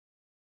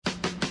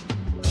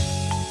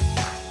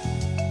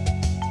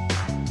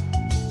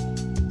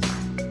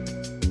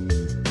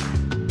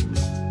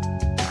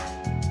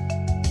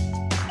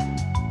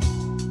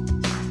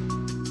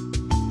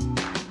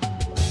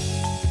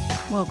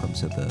Welcome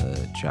to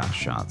the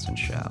Josh Johnson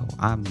Show.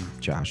 I'm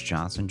Josh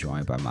Johnson,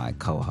 joined by my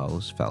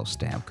co-host, fellow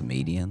stand-up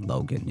comedian,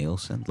 Logan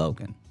Nielsen.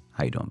 Logan,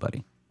 how you doing,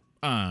 buddy?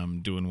 I'm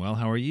doing well.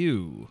 How are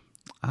you?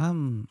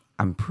 I'm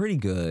pretty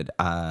good.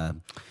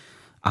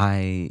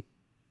 I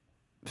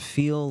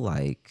feel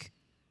like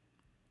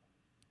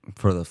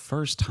for the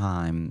first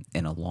time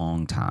in a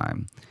long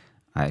time,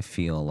 I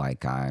feel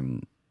like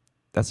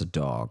that's a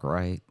dog,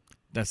 right?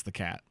 That's the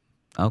cat.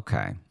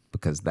 Okay,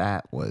 because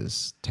that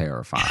was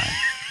terrifying.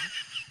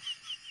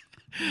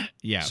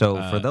 Yeah.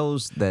 So for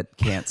those that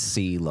can't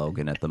see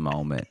Logan at the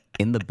moment,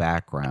 in the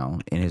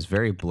background, in his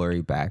very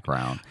blurry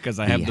background, because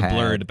I have the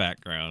blurred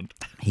background.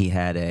 He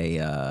had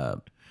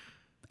a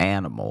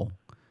animal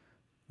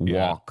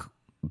walk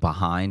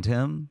behind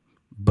him,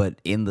 but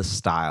in the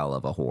style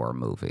of a horror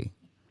movie,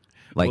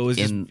 like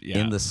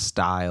in the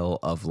style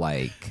of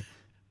like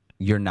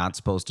you're not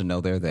supposed to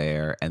know they're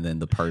there, and then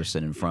the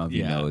person in front of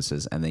you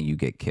notices, and then you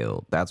get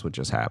killed. That's what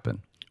just happened.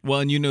 Well,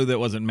 and you know that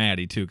wasn't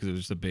Maddie, too, because it was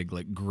just a big,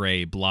 like,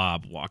 gray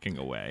blob walking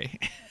away.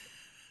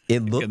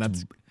 It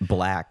looked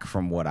black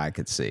from what I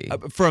could see.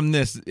 From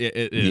this,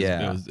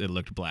 it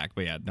looked black.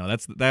 But yeah, no,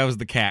 that was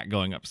the cat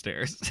going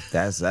upstairs.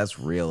 That's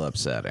real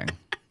upsetting.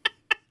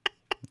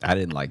 I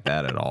didn't like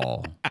that at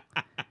all.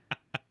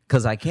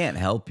 Because I can't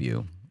help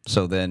you.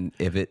 So then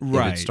if it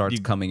starts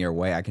coming your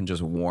way, I can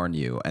just warn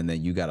you, and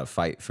then you got to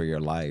fight for your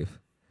life.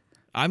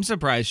 I'm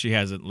surprised she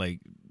hasn't,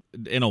 like,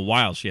 in a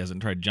while, she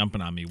hasn't tried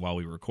jumping on me while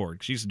we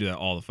record. She used to do that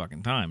all the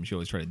fucking time. She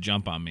always tried to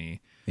jump on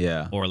me.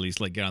 Yeah. Or at least,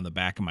 like, get on the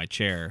back of my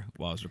chair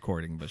while I was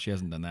recording, but she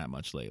hasn't done that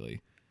much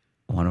lately.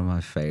 One of my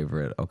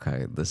favorite,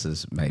 okay, this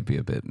is maybe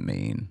a bit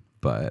mean,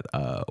 but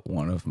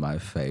one of my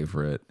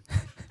favorite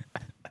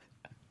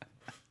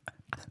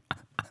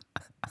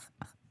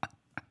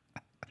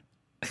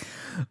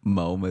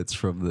moments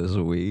from this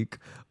week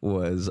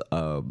was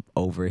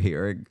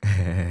overhearing.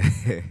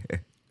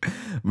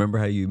 Remember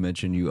how you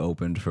mentioned you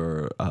opened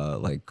for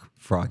like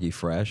Froggy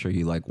Fresh, or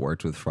you like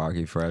worked with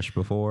Froggy Fresh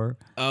before?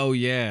 Oh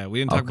yeah, we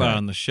didn't talk about it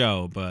on the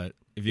show, but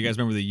if you guys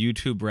remember the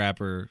YouTube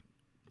rapper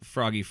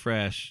Froggy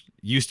Fresh,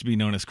 used to be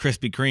known as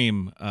Krispy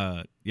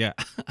Kreme. Yeah,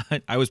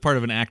 I was part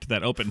of an act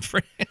that opened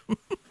for him.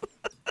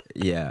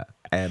 Yeah,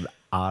 and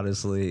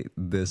honestly,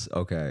 there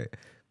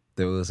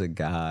was a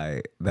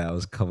guy that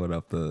was coming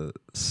up the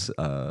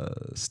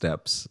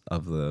steps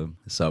of the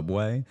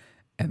subway,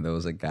 and there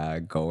was a guy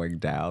going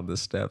down the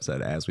steps,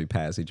 and as we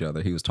passed each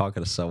other, he was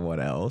talking to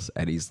someone else,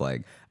 and he's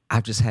like,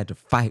 I've just had to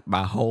fight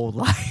my whole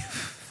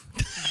life.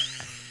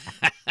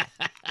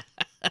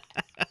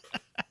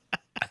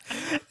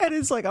 And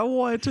it's like, I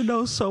wanted to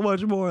know so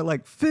much more,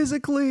 like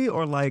physically,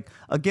 or like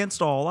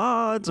against all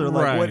odds, or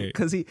like what,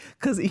 because he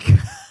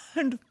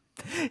kind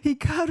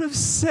of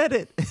said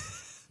it.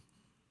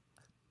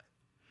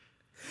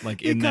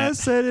 Like he kind of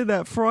said it in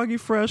that Froggy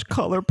Fresh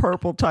color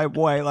purple type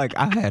way. Like,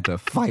 I had to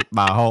fight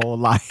my whole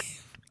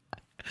life.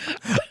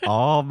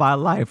 All my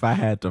life I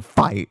had to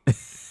fight.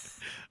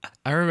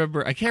 I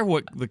remember, I can't remember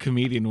what the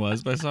comedian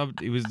was, but I saw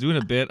he was doing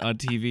a bit on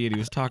TV, and he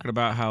was talking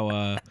about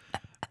how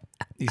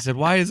he said,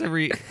 why does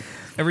every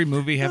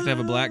movie have to have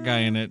a black guy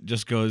in it?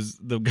 Just goes,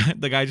 the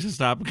guy just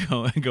stopped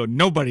and go,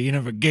 nobody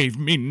ever gave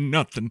me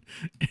nothing.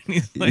 And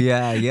he's like,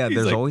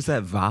 there's like, always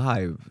that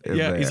vibe.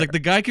 Yeah, he's like, the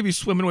guy could be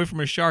swimming away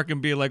from a shark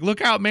and be like, look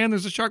out, man,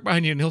 there's a shark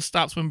behind you. And he'll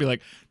stop swimming and be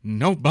like,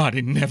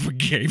 nobody never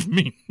gave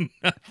me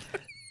nothing.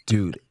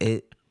 Dude,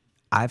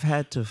 I've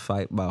had to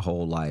fight my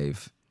whole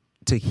life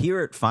to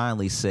hear it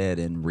finally said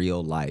in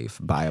real life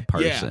by a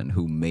person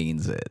who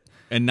means it.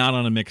 And not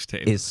on a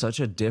mixtape. It's such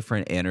a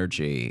different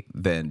energy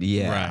than,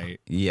 I've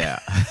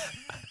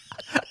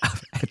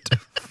had to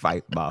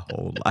fight my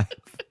whole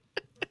life.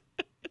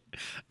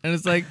 And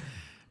it's like,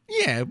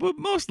 yeah, but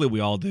mostly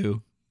we all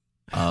do.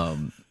 So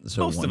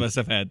most of us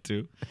have had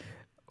to.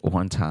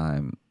 One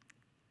time,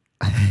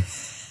 I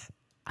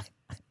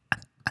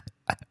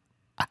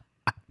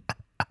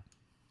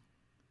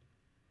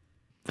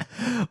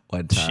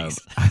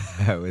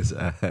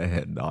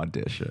had an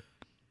audition,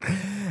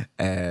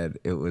 and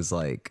it was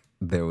like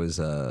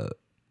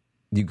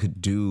you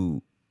could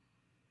do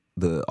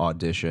the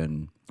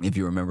audition if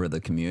you remember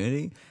the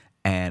Community,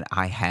 and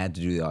I had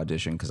to do the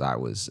audition because I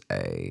was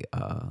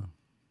oh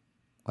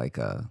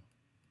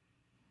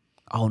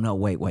no,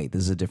 wait,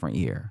 this is a different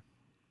year.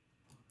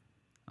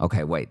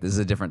 Okay, wait, this is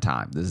a different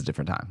time.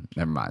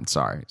 Never mind.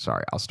 Sorry,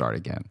 I'll start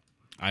again.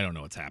 I don't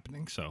know what's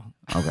happening, so.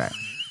 Okay.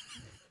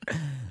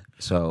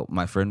 So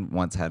my friend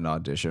once had an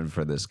audition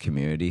for this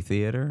community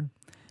theater,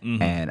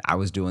 and I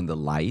was doing the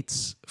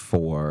lights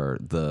for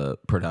the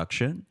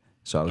production.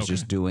 So I was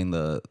just doing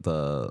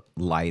the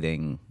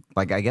lighting.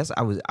 Like, I guess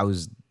I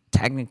was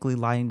technically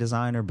lighting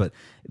designer, but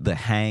the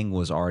hang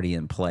was already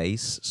in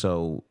place.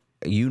 So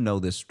you know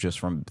this just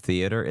from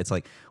theater. It's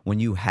like when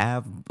you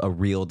have a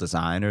real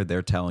designer,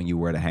 they're telling you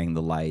where to hang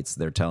the lights.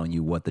 They're telling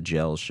you what the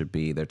gels should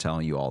be. They're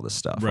telling you all this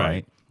stuff,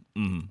 right?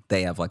 Mm-hmm.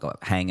 They have like a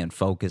hang and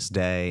focus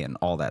day and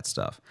all that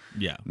stuff.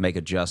 Yeah. Make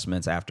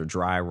adjustments after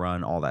dry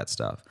run, all that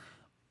stuff.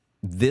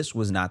 This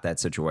was not that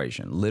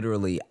situation.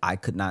 Literally, I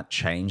could not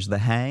change the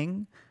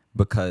hang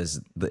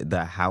because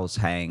the house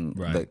hang,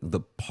 Right.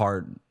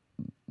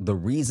 the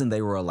reason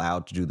they were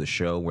allowed to do the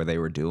show where they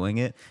were doing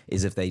it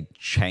is if they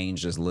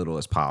changed as little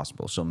as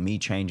possible. So me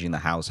changing the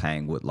house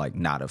hang would like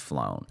not have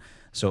flown.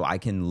 So I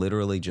can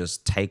literally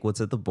just take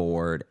what's at the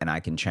board and I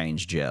can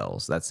change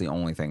gels. That's the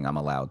only thing I'm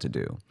allowed to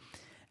do.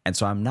 And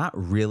so I'm not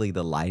really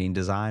the lighting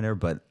designer,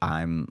 but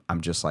I'm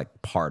just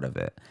like part of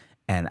it.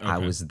 And I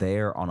Okay. was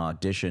there on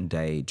audition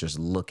day just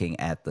looking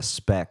at the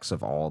specs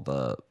of all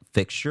the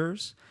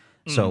fixtures.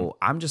 So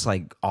I'm just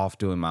like off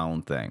doing my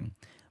own thing.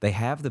 They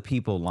have the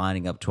people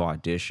lining up to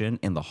audition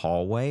in the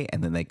hallway,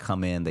 and then they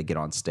come in, they get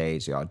on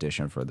stage, they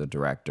audition for the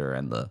director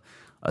and the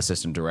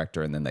assistant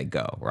director, and then they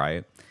go,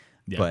 right?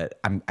 Yeah. But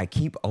I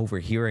keep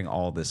overhearing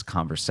all this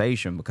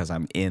conversation because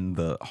I'm in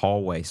the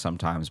hallway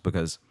sometimes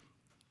because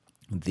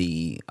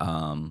the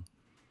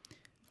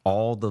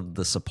all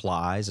the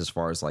supplies as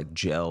far as like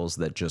gels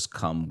that just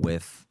come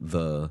with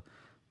the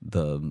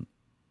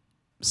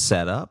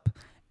setup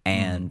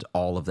and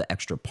all of the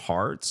extra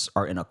parts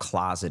are in a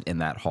closet in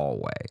that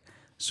hallway.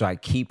 So I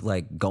keep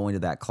like going to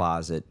that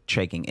closet,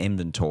 checking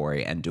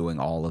inventory and doing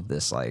all of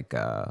this like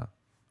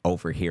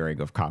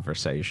overhearing of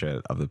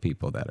conversation of the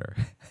people that are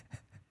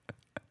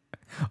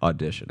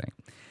auditioning.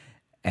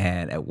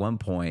 And at one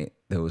point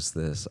there was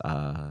this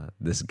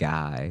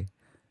guy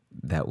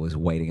that was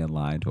waiting in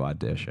line to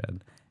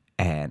audition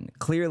and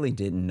clearly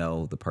didn't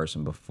know the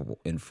person before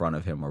in front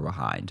of him or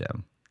behind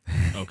him,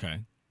 Okay.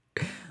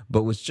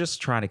 but was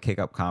just trying to kick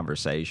up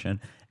conversation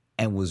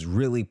and was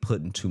really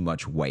putting too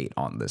much weight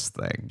on this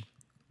thing.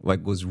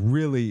 Like was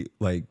really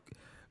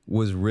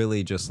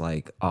just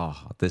like,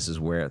 oh, this is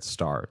where it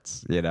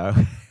starts, you know?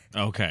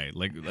 Okay.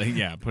 Like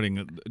yeah,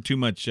 putting too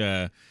much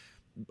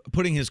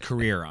putting his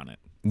career on it.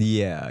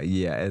 Yeah.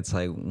 It's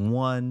like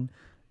one,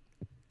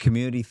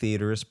 community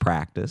theater is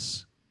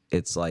practice.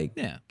 It's like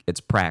Yeah.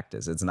 it's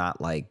practice. It's not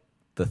like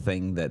the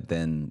thing that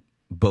then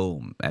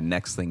boom, and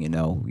next thing you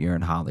know, you're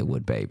in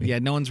Hollywood, baby. Yeah,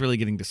 no one's really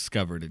getting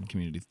discovered in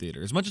community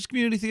theater. As much as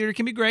community theater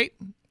can be great.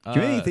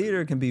 Community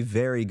theater can be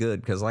very good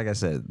because, like I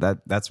said,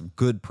 that's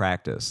good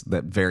practice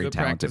that very Good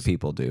talented practice.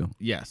 people do.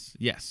 Yes,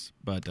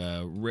 but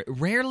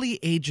rarely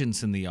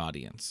agents in the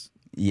audience.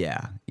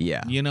 Yeah.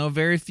 You know,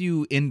 very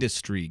few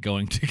industry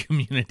going to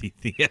community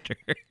theater.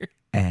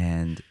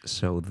 And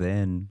so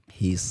then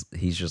he's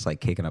just like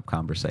kicking up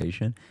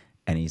conversation,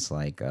 and he's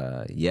like,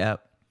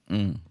 "Yep,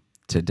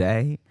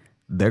 today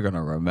they're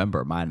gonna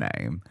remember my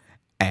name,"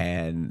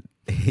 and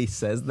he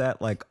says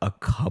that like a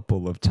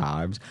couple of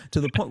times to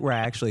the point where I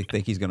actually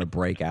think he's gonna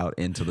break out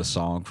into the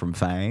song from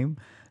Fame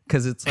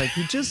because it's like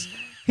he just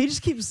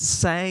keeps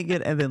saying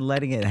it and then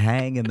letting it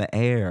hang in the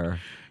air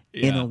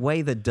in Yeah. a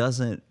way that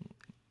doesn't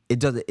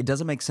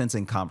make sense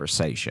in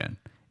conversation.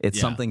 It's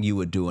Yeah. something you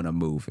would do in a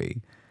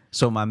movie.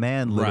 So my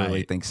man literally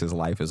Right. thinks his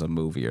life is a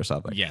movie or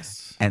something.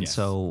 Yes. And yes.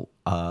 so,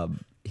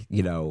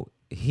 you know,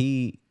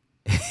 he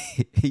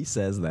he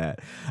says that.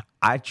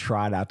 I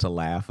try not to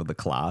laugh in the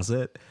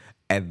closet,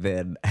 and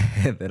then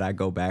I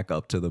go back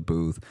up to the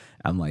booth.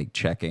 I'm like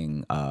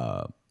checking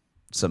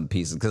some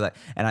pieces because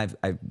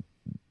I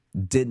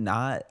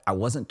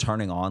wasn't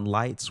turning on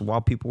lights while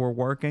people were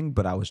working,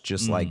 but I was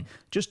just like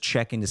just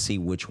checking to see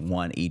which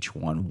one each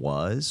one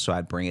was. So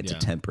I'd bring it to Yeah.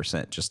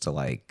 10% just to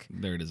like,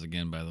 There it is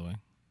again, by the way.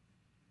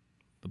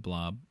 The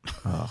blob.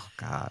 oh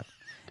God.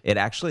 It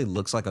actually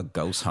looks like a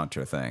ghost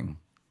hunter thing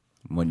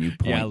when you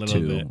Yeah, a point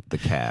little to bit. the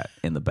cat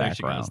in the There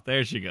she goes. background.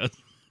 There she goes.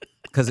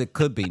 Because it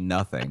could be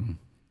nothing.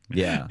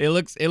 Yeah. It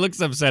looks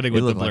upsetting It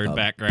with the looked like blurred a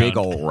background. big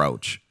old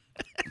roach.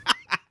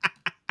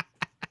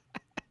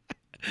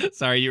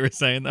 Sorry, you were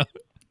saying though.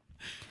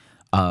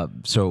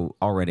 So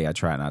already I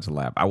try not to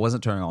laugh. I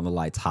wasn't turning on the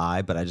lights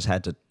high, but I just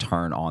had to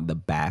turn on the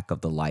back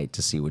of the light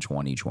to see which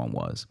one each one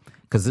was.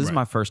 Because this is Right.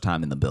 my first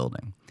time in the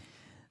building.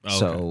 Okay.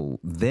 So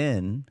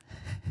then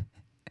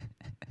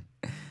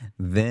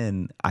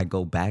I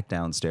go back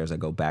downstairs. I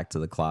go back to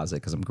the closet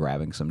because I'm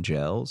grabbing some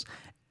gels.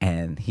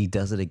 And he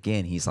does it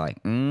again. He's like,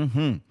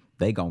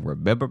 they gonna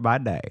remember my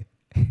day.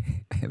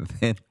 And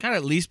then Gotta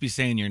at least be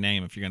saying your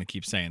name if you're gonna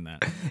keep saying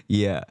that.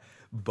 yeah.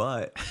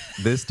 But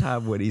this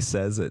time when he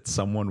says it,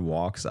 someone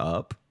walks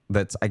up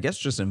that's, I guess,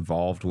 just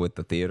involved with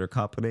the theater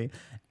company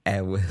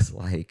and was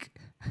like,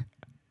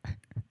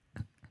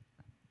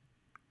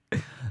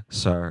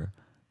 "Sir,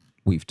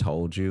 we've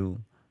told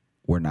you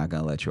we're not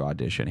going to let you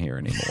audition here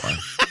anymore."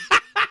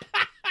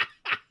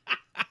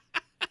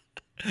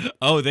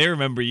 Oh, they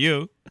remember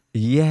you.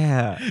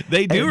 Yeah.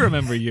 They do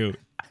remember you.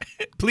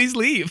 Please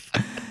leave.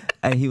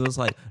 And he was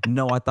like,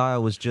 "No, I thought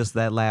it was just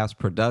that last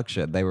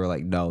production." They were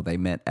like, "No, they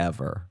meant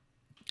ever."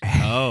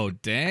 Oh,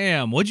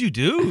 damn. What'd you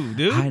do,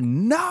 dude? I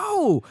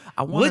know.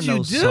 I want What'd to you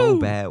know so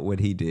do? bad what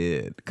he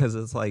did because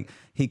it's like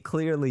he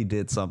clearly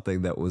did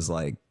something that was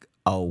like,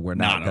 "Oh, we're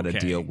not Not going to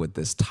okay. deal with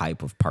this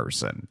type of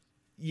person."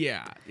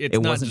 Yeah. It's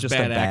It not wasn't just a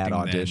bad acting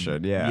then.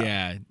 audition, yeah.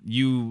 Yeah.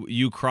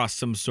 You crossed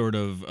some sort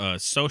of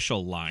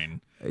social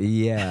line.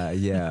 Yeah.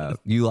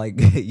 You like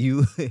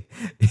you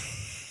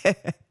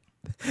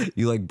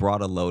you like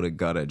brought a loaded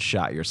gun and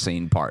shot your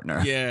scene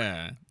partner.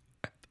 Yeah.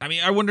 I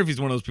mean, I wonder if he's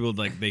one of those people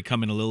like they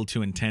come in a little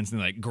too intense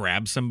and like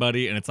grab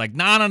somebody and it's like,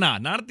 no,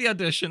 not at the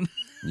audition.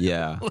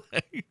 Yeah.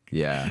 Like,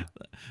 Yeah.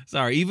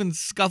 sorry, even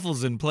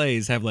scuffles in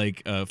plays have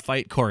like a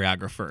fight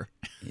choreographer.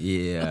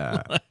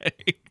 Yeah.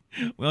 Like,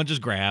 we don't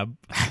just grab.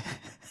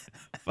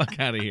 Fuck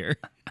out of here.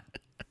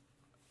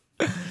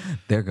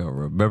 They're going to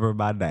remember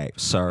my name.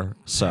 Sir.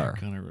 Sir.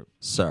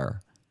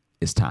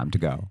 It's time to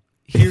go.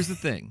 Here's the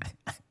thing.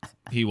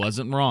 He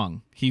wasn't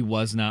wrong. He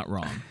was not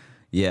wrong.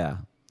 Yeah.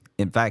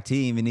 In fact, he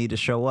didn't even need to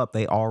show up.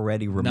 They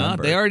already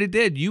remembered. No, they already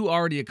did. You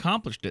already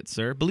accomplished it,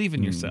 sir. Believe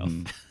in yourself.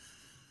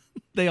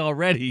 They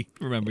already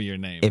remember your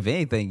name. If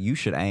anything, you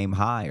should aim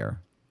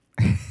higher.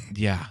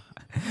 Yeah.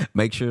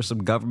 Make sure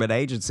some government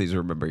agencies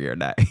remember your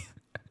name.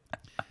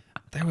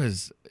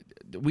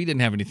 We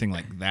didn't have anything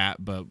like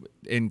that, but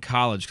in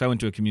college, because I went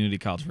to a community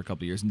college for a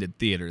couple of years and did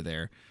theater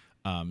there,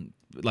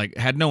 like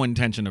had no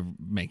intention of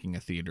making a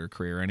theater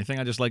career or anything.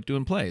 I just liked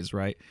doing plays,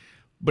 right?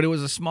 But it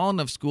was a small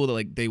enough school that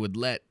like they would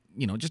let,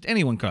 just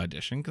anyone could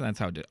audition because that's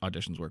how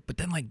auditions work. But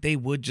then like they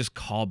would just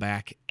call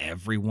back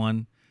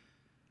everyone.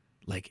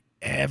 Like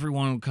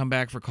everyone would come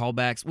back for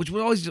callbacks, which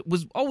was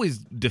always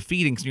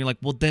defeating. Because you're like,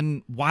 well,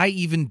 then why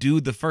even do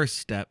the first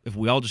step if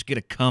we all just get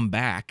to come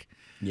back?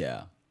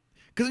 Yeah.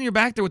 Because then you're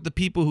back there with the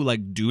people who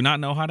like do not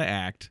know how to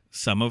act.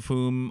 Some of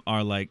whom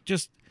are like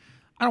just,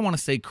 I don't want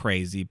to say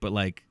crazy, but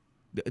like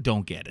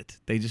don't get it.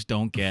 They just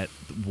don't get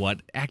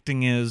what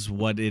acting is,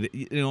 what it.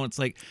 It's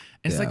like,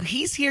 and it's like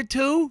he's here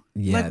too.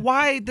 Yeah. Like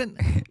why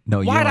then? No,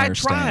 you why'd don't I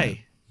understand.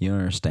 try? You don't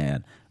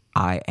understand.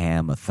 I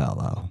am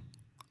Othello.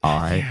 All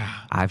right. Yeah.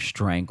 I've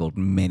strangled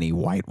many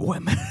white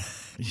women.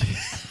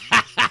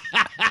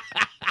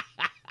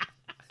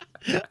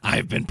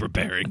 I've been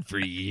preparing for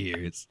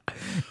years.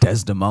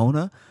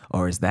 Desdemona?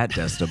 Or is that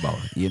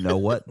Desdemona? You know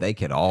what? They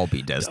could all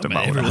be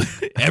Desdemona.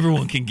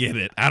 Everyone can get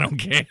it. I don't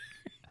care.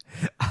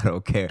 I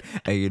don't care.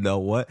 And you know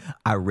what?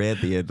 I read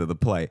the end of the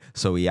play,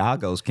 so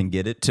Iago's can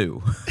get it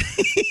too.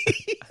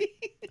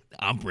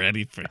 I'm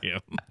ready for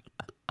him.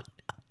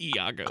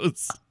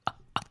 Iago's.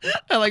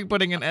 I like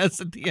putting an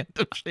S at the end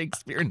of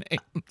Shakespeare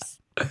names.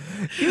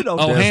 You know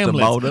Hamlets.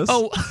 Desdemonas.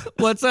 Oh,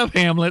 what's up,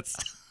 Hamlets?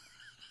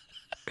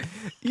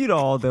 You know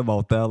all them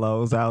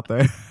Othellos out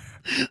there.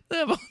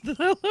 Them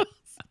Othellos.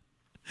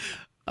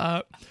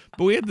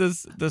 But we had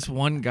this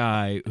one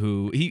guy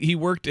who he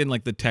worked in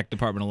like the tech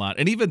department a lot,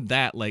 and even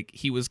that like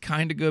he was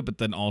kind of good, but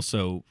then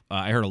also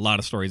I heard a lot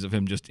of stories of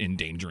him just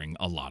endangering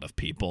a lot of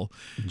people.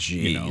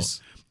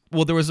 Jeez.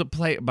 Well, there was a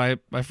play by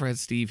my friend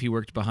Steve. He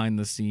worked behind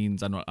the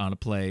scenes on a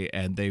play,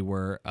 and they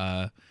were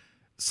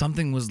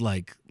something was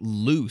like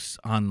loose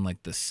on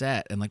like the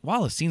set, and like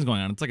while the scene's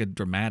going on, it's like a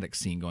dramatic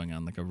scene going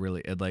on, like a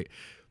really like.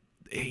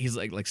 He's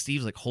like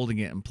Steve's like holding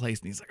it in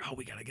place, and he's like, "Oh,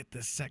 we gotta get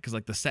this set because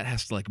like the set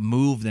has to like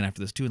move then after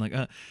this too." And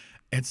like,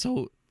 and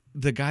so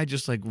the guy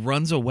just like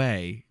runs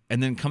away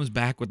and then comes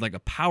back with like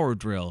a power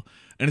drill,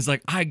 and it's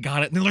like, "I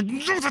got it." And they're like,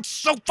 "No, that's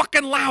so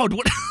fucking loud!"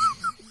 What?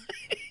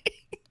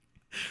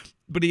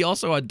 But he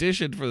also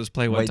auditioned for this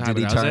play one time.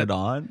 Did he turn it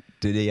on?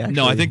 Did he actually?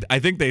 No, I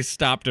think they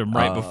stopped him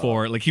right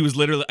before. Like he was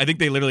literally, I think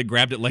they literally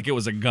grabbed it like it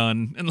was a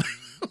gun and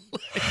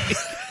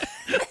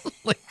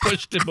like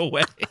pushed him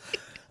away.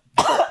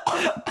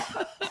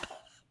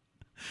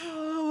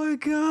 Oh my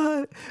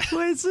god!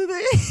 Wait, so they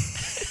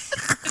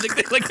I think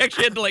they like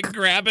actually had to like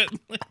grab it.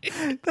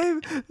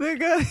 they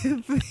got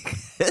him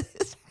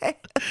his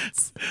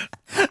hands.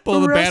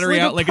 Pull the battery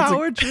out like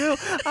power it's drill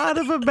out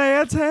of a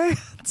man's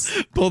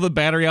hands. pull the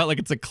battery out like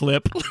it's a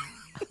clip.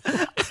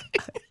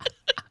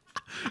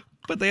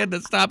 But they had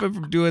to stop him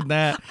from doing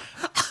that.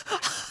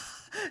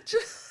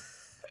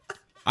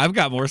 I've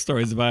got more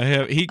stories about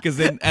him. Because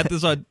then at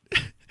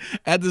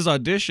this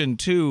audition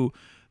too,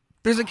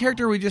 there's a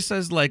character who just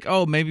says like,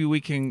 "Oh, maybe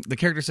we can." The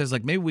character says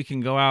like, "Maybe we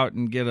can go out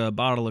and get a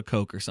bottle of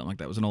Coke or something like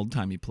that." It was an old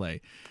timey play,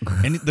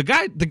 and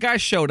the guy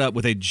showed up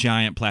with a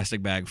giant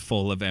plastic bag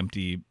full of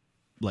empty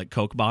like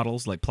Coke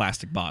bottles, like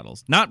plastic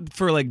bottles, not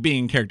for like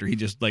being character. He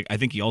just like I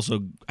think he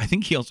also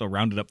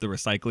rounded up the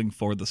recycling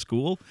for the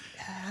school.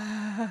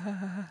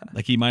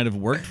 Like he might have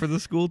worked for the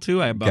school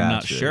too. I'm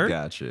not sure.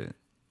 Gotcha.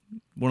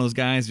 One of those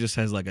guys just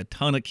has like a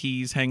ton of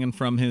keys hanging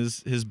from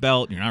his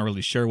belt. You're not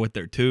really sure what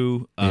they're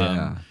to.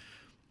 Yeah.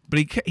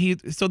 But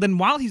so then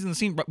while he's in the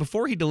scene,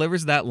 before he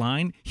delivers that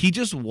line, he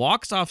just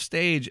walks off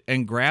stage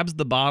and grabs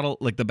the bottle,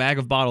 like the bag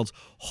of bottles,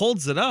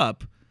 holds it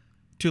up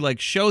to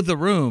like show the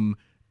room,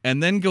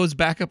 and then goes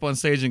back up on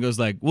stage and goes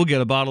like, "We'll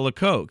get a bottle of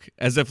Coke,"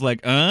 as if like,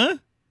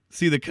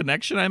 see the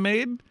connection I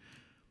made?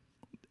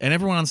 And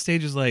everyone on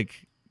stage is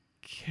like,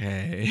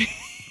 okay.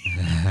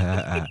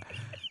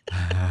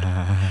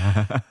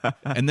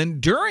 And then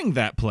during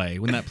that play,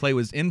 when that play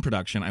was in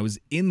production, I was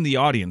in the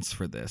audience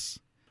for this.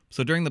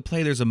 So during the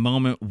play, there's a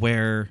moment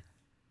where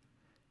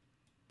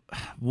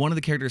one of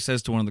the characters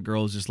says to one of the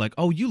girls just like,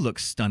 "Oh, you look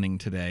stunning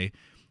today,"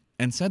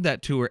 and said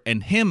that to her.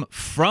 And him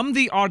from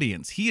the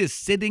audience, he is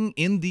sitting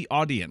in the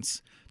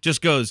audience,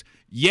 just goes,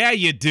 "Yeah,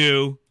 you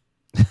do."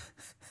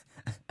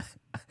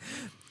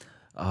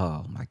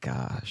 Oh my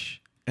gosh.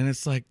 And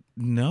it's like,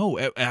 no.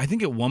 I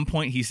think at one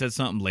point he said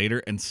something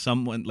later, and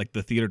someone, like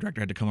the theater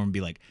director, had to come over and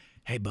be like,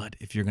 hey, bud,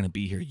 if you're going to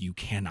be here, you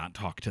cannot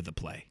talk to the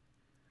play.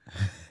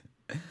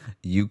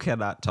 You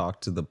cannot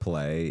talk to the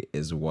play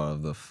is one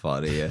of the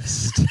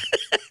funniest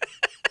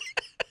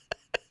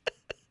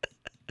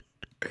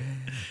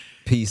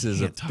pieces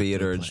of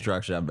theater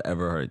instruction I've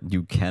ever heard.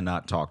 You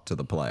cannot talk to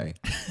the play.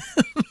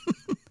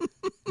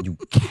 You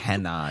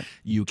cannot.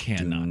 You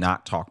cannot. Do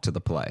not talk to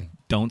the play.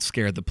 Don't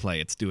scare the play.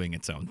 It's doing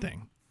its own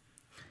thing.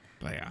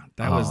 But yeah,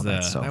 that was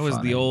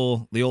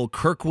funny. the old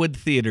Kirkwood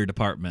Theater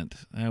Department.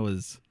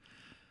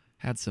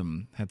 Had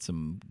some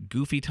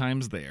goofy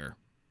times there.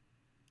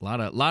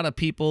 A lot of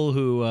people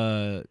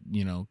who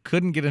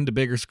couldn't get into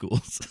bigger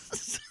schools,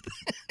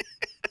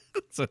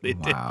 so they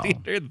did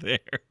theater there.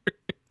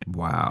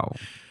 Wow.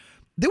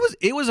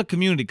 It was a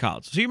community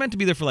college, so you're meant to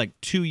be there for like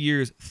 2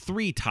 years,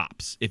 3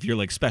 tops if you're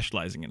like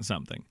specializing in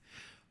something.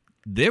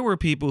 There were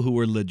people who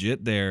were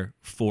legit there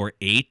for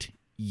 8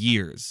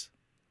 years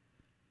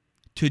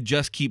to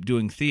just keep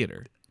doing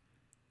theater.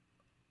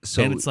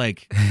 So, and it's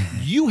like,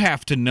 you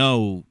have to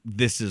know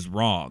this is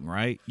wrong,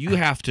 right? You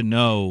have to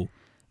know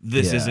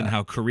this isn't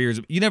how careers.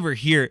 You never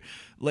hear,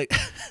 like,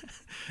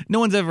 no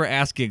one's ever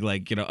asking,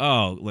 like,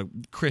 like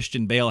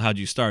Christian Bale, how'd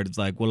you start? It's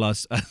like, well, I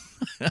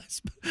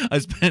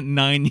spent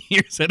 9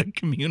 years at a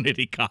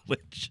community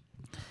college.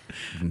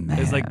 Man.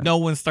 It's like no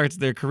one starts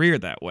their career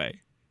that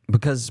way.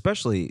 Because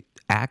especially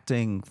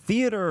acting,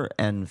 theater,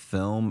 and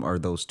film are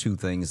those two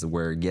things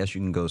where, yes,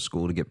 you can go to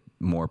school to get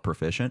more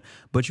proficient,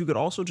 but you could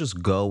also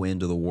just go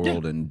into the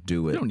world and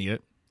do it. You don't need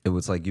it. It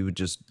was like you could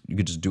just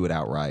do it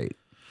outright.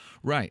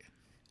 Right.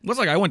 Well, it's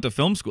like I went to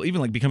film school,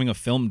 even like becoming a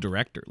film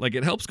director. Like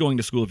it helps going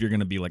to school if you're going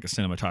to be like a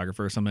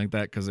cinematographer or something like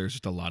that, because there's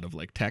just a lot of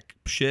like tech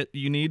shit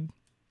you need.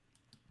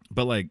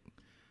 But like,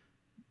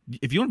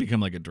 if you want to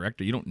become like a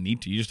director, you don't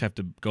need to. You just have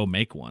to go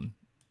make one.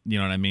 You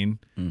know what I mean?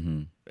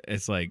 Mm-hmm.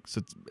 It's like,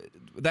 so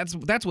that's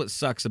what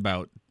sucks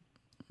about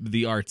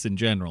the arts in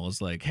general.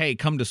 Is like, hey,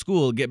 come to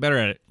school, get better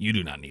at it. You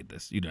do not need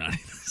this. You do not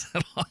need this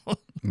at all.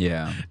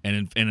 Yeah.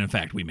 And in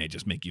fact, we may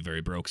just make you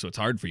very broke, so it's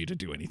hard for you to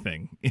do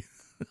anything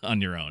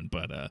on your own.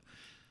 But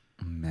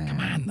man. Come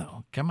on,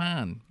 though. Come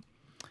on.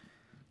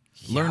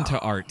 Learn to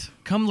art.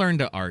 Come learn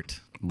to art.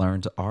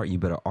 Learn to art. You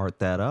better art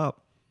that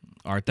up.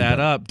 Art that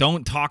up.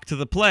 Don't talk to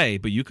the play,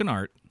 but you can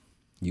art.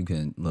 You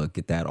can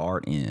get that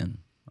art in.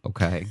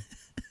 Okay.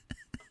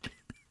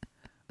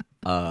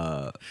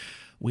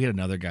 We had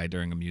another guy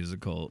during a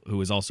musical who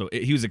was also,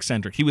 he was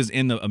eccentric. He was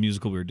in a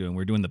musical we were doing. We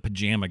were doing the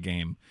Pajama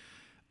Game.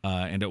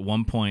 And at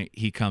one point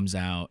he comes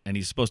out and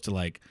he's supposed to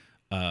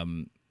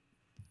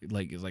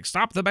he's like,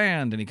 stop the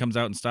band. And he comes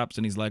out and stops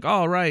and he's like,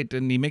 all right.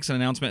 And he makes an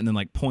announcement and then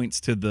like points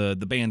to the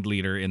band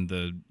leader in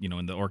the,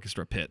 in the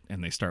orchestra pit,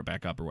 and they start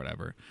back up or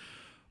whatever.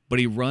 But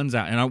he runs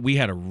out, and we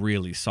had a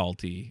really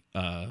salty,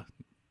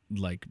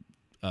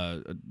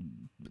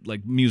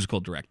 musical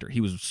director. He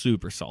was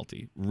super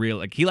salty.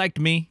 He liked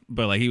me,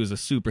 but like he was a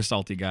super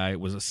salty guy.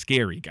 Was a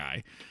scary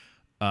guy.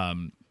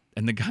 And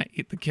the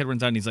kid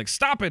runs out and he's like,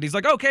 stop it. He's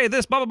like, okay,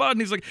 this, blah, blah, blah. And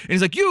he's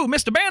like, you,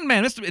 Mr.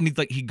 Bandman. And he's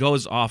like, he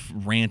goes off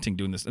ranting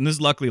doing this. And this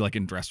is luckily like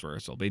in dress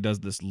rehearsal, but he does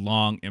this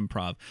long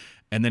improv.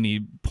 And then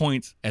he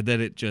points, and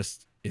then it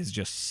just is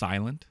just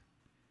silent.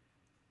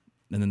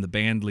 And then the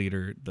band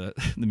leader, the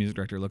music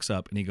director, looks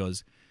up and he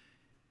goes,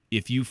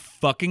 if you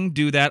fucking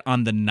do that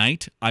on the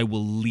night, I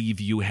will leave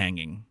you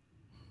hanging.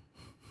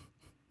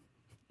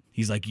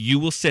 He's like, you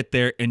will sit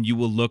there and you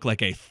will look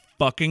like a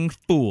fucking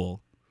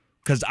fool,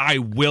 because I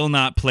will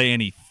not play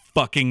any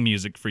fucking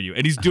music for you.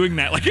 And he's doing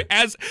that like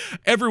as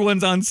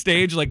everyone's on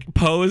stage, like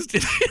posed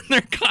in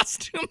their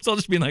costumes. I'll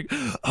just be like,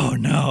 oh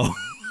no.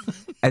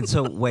 And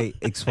so, wait,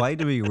 explain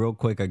to me real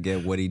quick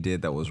again what he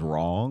did that was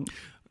wrong.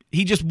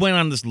 He just went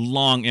on this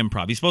long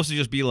improv. He's supposed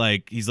to be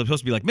like,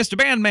 Mr.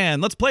 Bandman,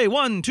 let's play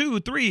 1,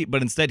 2, 3.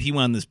 But instead he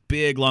went on this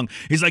big long,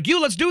 he's like,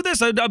 let's do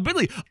this. A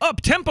really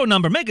up tempo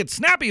number, make it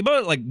snappy.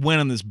 But like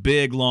went on this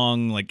big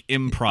long like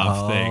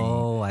improv thing.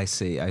 Oh, I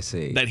see.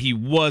 That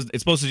it's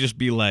supposed to just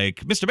be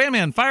like, Mr.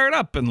 Bandman, fire it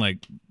up. And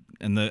like,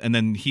 and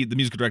then the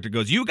musical director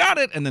goes, you got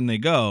it. And then they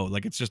go,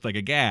 like, it's just like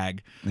a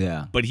gag.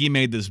 Yeah. But he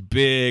made this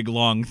big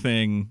long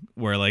thing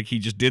where like he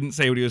just didn't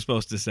say what he was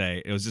supposed to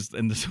say. It was just,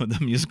 and so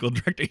the musical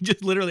director, he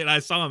just literally, and I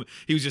saw him,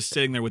 he was just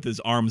sitting there with his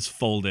arms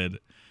folded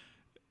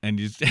and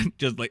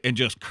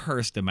just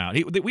cursed him out.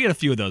 We had a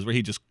few of those where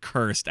he just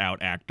cursed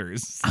out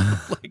actors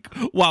like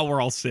while we're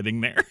all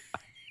sitting there.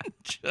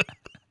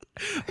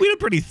 We had a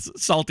pretty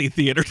salty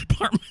theater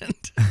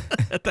department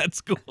at that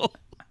school.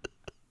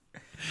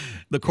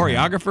 The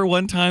choreographer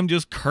one time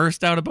just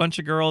cursed out a bunch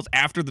of girls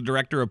after the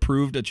director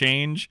approved a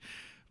change,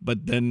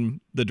 but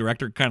then the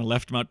director kind of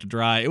left them out to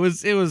dry. It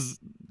was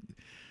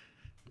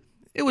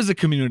a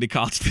community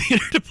college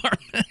theater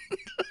department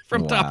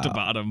from top to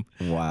bottom.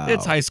 Wow.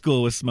 It's high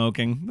school with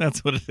smoking.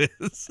 That's what it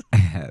is.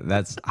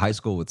 That's high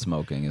school with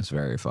smoking is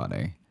very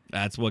funny.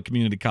 That's what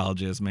community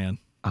college is, man.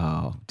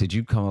 Oh, did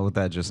you come up with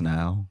that just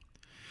now?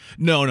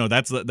 No,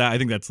 I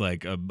think that's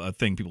like a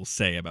thing people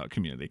say about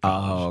community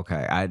college. Oh,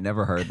 okay. I had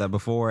never heard that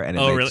before, and it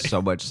Oh, makes really?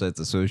 so much sense.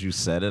 As soon as you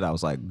said it, I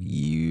was like,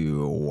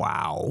 "You,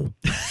 wow."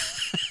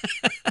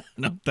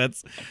 No,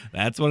 that's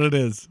what it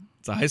is.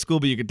 It's a high school,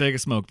 but you can take a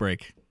smoke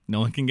break. No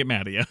one can get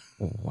mad at you.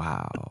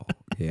 Wow.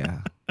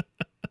 Yeah.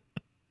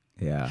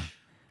 Yeah.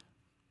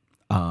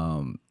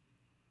 Um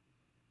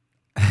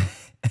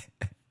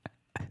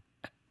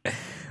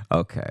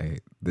okay.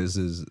 This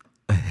is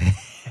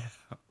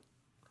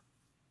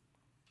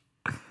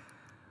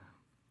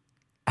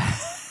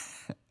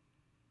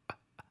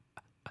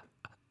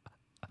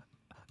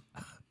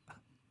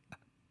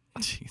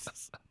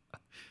Jesus.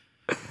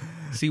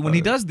 See, when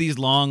he does these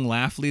long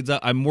laugh leads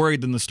up, I'm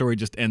worried then the story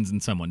just ends in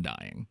someone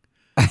dying.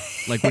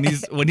 Like when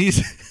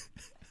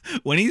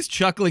he's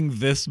chuckling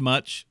this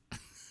much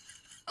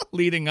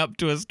leading up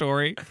to a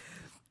story,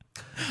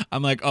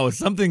 I'm like, oh,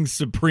 something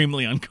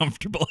supremely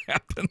uncomfortable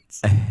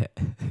happens.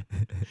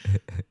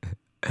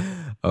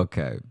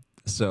 okay.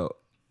 So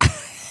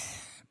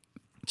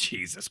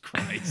Jesus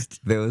Christ.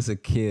 there was a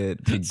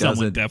kid. He Someone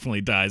doesn't.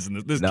 definitely dies in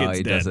this. This No, kid's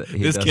he dead. doesn't. He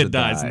This doesn't kid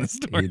dies die. in this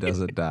story. He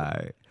doesn't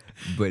die,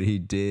 but he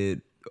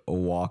did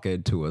walk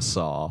into a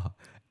saw,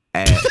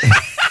 and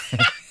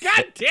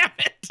God damn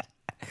it.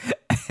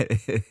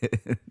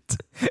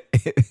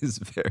 it is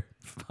very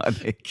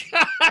funny.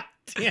 God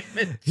damn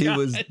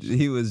it.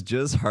 He was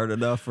just hurt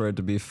enough for it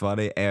to be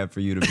funny, and for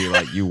you to be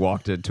like, you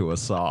walked into a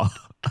saw.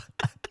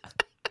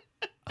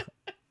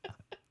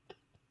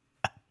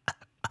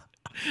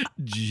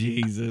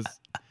 Jesus.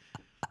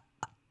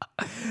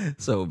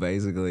 So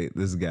basically,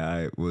 this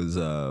guy was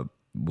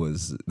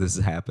this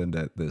happened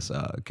at this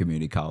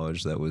community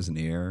college that was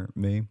near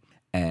me,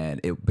 and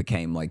it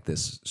became like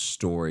this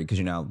story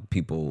because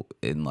people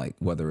in like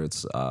whether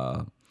it's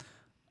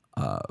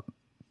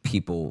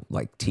people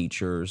like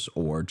teachers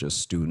or just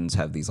students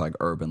have these like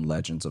urban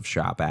legends of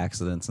shop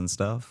accidents and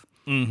stuff.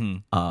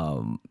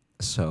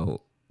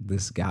 So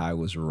this guy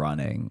was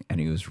running, and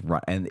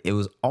and it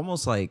was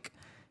almost like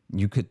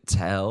you could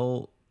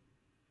tell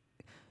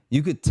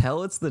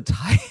it's the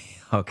type.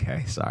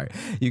 Okay, sorry.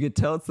 You could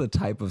tell it's the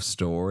type of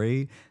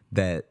story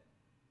that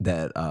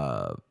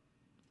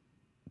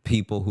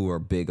people who are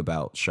big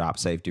about shop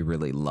safety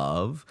really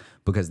love,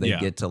 because they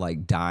get to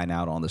like dine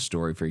out on the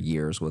story for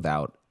years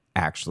without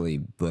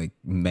actually like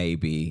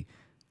maybe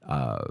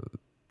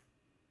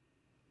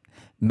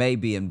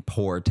in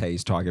poor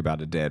taste talking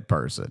about a dead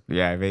person.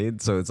 Yeah, I mean,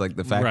 so it's like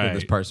the fact that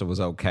this Right. person was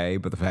okay,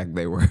 but the fact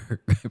they were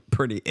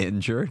pretty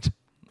injured.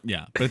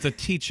 Yeah, but it's a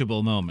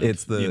teachable moment.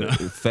 It's the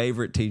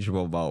favorite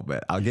teachable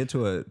moment. I'll get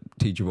to a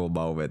teachable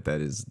moment that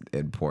is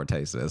in poor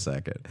taste in a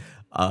second.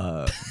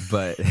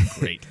 But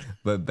Great.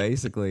 But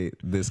basically,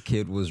 this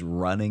kid was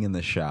running in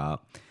the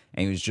shop,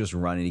 and he was just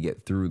running to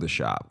get through the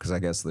shop because I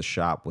guess the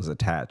shop was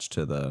attached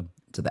to the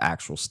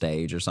actual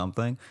stage or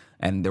something,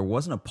 and there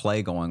wasn't a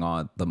play going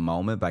on at the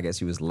moment. But I guess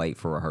he was late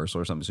for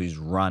rehearsal or something, so he's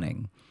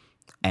running.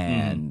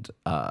 And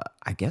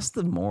I guess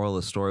the moral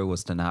of the story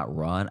was to not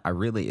run.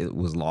 It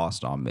was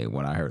lost on me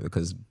when I heard it,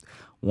 because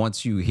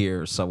once you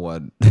hear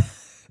someone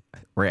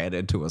ran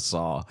into a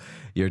saw,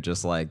 you're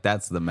just like,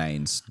 that's the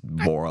main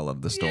moral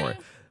of the story.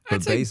 But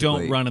I'd say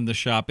don't run in the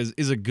shop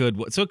is a good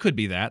one. So it could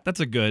be that. That's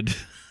a good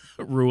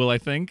rule, I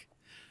think.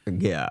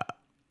 Yeah.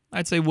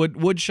 I'd say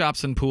wood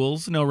shops and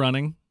pools, no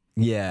running.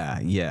 Yeah.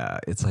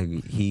 It's like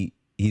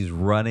he's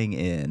running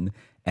in.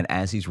 And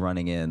as he's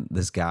running in,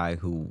 this guy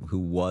who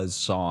was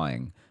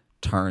sawing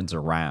turns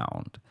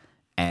around,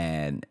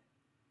 and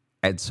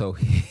so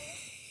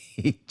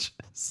he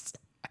just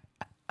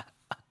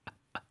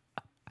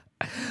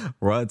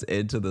runs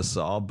into the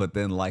saw. But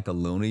then, like a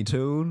Looney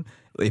Tune,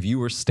 if you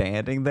were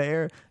standing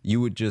there, you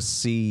would just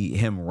see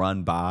him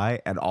run by,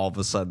 and all of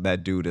a sudden,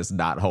 that dude is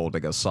not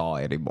holding a saw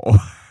anymore.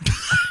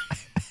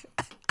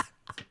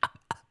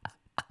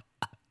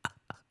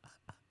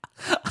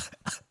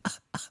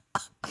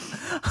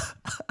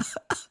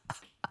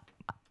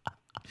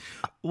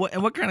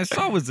 What kind of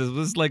saw was this?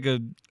 Was this like a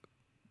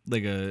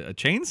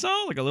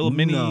chainsaw, like a little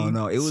mini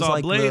No, it was saw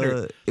like blade,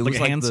 or it was a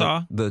like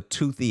handsaw? the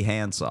toothy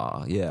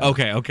handsaw. Yeah.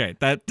 Okay,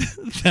 that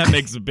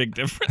makes a big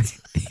difference.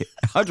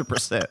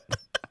 100%.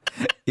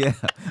 Yeah.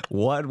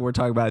 One, we're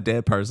talking about a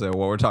dead person.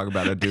 One, we're talking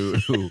about a dude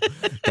who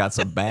got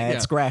some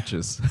bad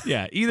scratches.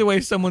 Yeah. Either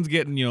way, someone's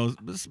getting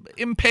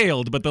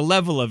impaled, but the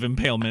level of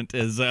impalement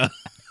is.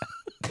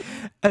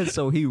 And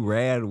so he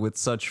ran with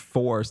such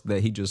force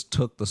that he just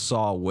took the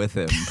saw with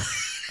him.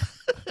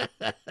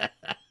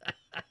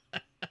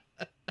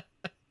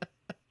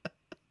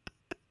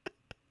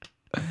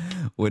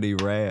 When he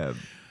ran.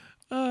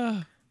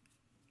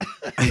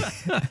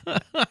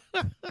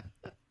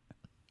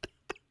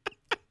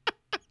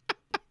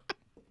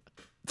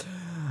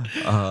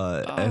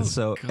 And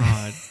so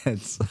God.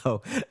 and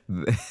so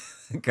the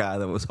guy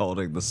that was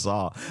holding the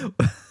saw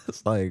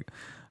was like,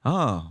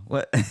 oh,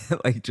 what?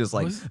 Like, just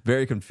like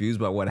very confused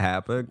by what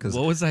happened. Because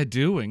What was I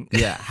doing?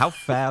 yeah, how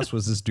fast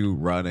was this dude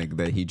running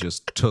that he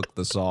just took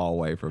the saw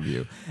away from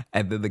you?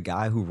 And then the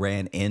guy who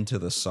ran into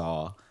the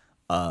saw,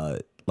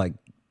 like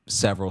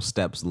several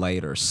steps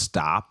later,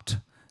 stopped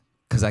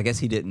because I guess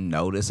he didn't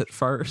notice at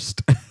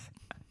first.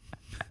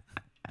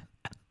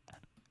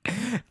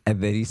 And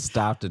then he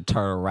stopped and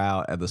turned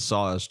around, and the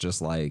saw is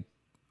just like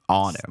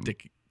on him.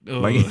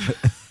 Like,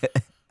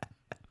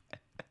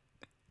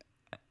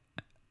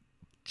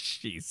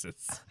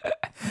 Jesus.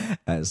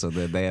 and so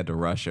then they had to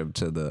rush him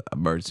to the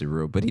emergency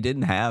room. But he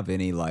didn't have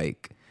any,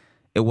 like,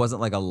 it wasn't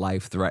like a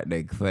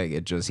life-threatening thing.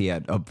 It just, he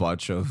had a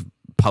bunch of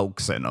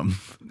pokes in him.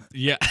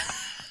 Yeah.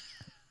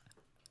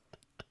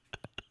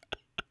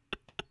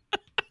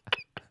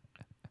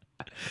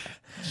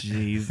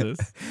 Jesus.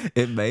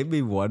 It made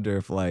me wonder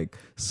if, like,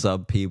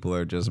 some people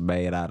are just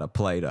made out of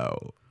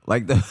Play-Doh.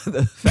 Like, the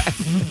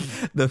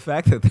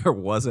fact that there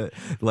wasn't,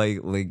 like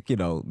you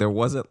know, it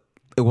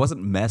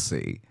wasn't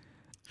messy.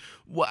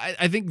 Well,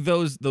 I think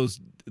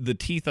the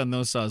teeth on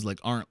those saws like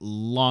aren't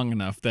long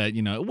enough that,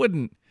 you know, it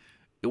wouldn't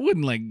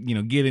like, you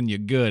know, get in you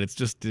good. It's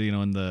just, you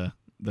know, in the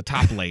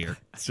top layer.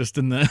 It's just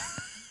in the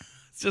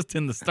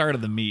start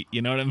of the meat.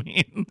 You know what I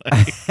mean?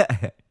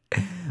 Like,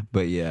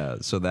 but yeah,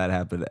 so that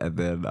happened, and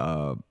then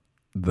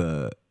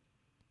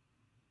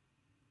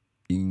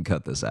you can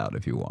cut this out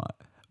if you want,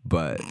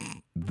 but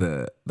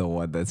the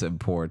one that's in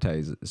poor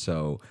taste.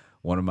 So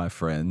one of my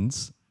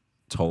friends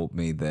told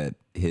me that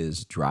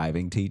his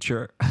driving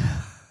teacher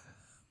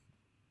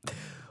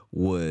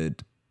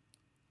would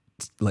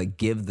like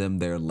give them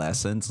their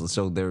lessons.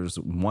 So there's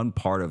one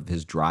part of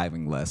his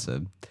driving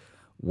lesson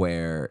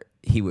where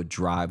he would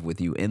drive with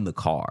you in the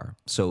car.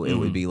 So it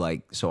would be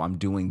like, so I'm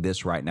doing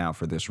this right now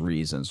for this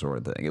reason sort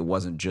of thing. It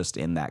wasn't just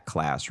in that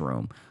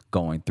classroom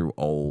going through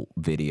old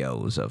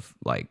videos of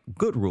like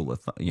good rule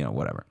of you know,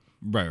 whatever.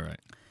 right.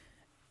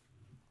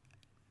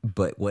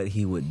 But what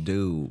he would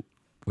do,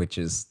 which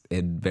is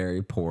in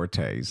very poor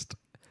taste,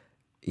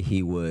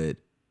 he would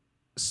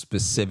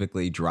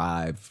specifically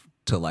drive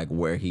to like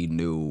where he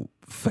knew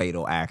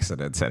fatal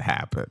accidents had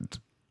happened.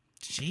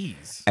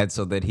 Jeez. And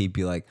so then he'd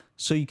be like,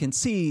 so you can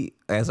see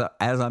as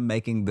I'm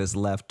making this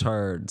left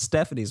turn,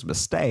 Stephanie's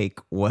mistake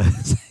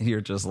was,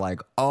 you're just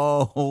like,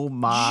 oh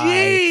my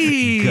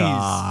Jeez.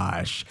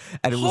 gosh.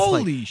 And it was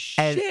Holy like,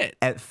 shit.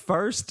 At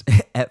first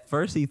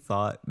he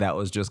thought that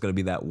was just going to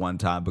be that one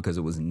time because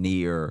it was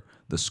near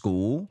the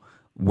school.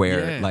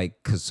 Where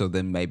like, cause so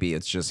then maybe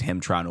it's just him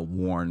trying to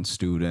warn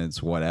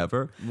students,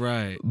 whatever.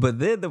 Right. But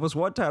then there was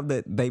one time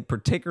that they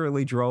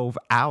particularly drove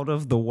out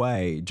of the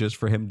way just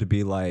for him to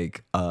be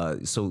like,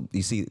 so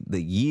you see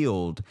the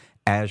yield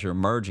as you're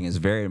merging is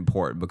very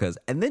important because,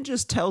 and then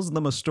just tells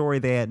them a story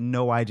they had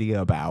no idea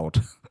about.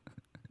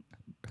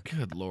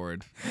 Good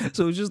Lord.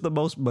 So it was just the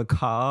most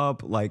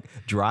macabre, like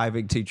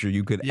driving teacher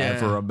you could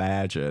ever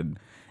imagine.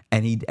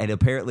 And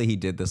apparently he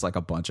did this like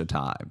a bunch of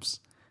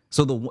times.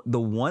 So the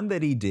one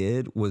that he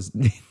did was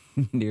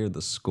near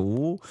the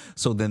school.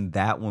 So then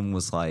that one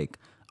was like,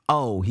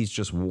 oh, he's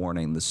just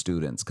warning the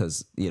students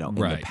because, you know, in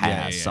the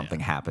past something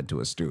happened to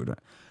a student.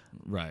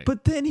 Right.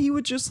 But then he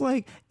would just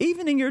like,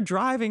 even in your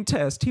driving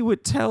test, he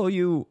would tell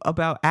you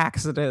about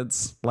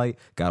accidents. Like,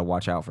 got to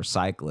watch out for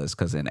cyclists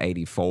because in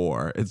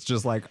 84, it's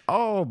just like,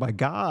 oh my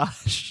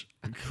gosh.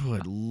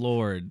 Good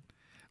Lord.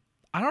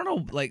 I don't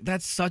know. Like,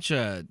 that's such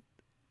a...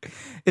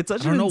 It's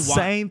such an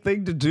insane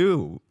thing to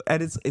do.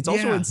 And it's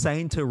also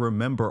insane to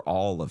remember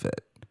all of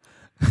it.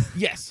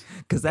 Yes.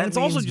 Because that means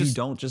also you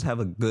don't just have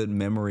a good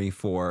memory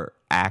for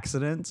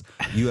accidents.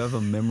 You have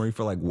a memory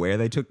for like where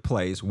they took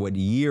place, what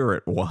year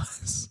it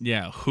was.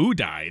 Yeah. Who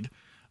died.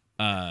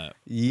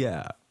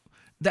 Yeah.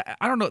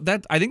 I don't know.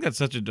 That I think that's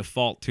such a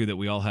default too that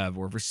we all have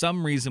where for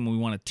some reason when we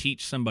want to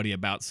teach somebody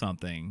about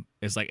something,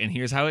 it's like, and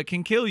here's how it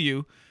can kill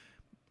you.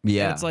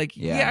 Yeah. And it's like,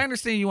 I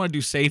understand you want to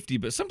do safety,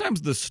 but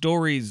sometimes the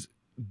stories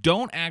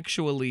don't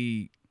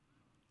actually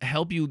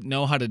help you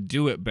know how to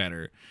do it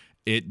better.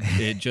 It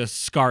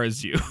just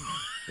scars you.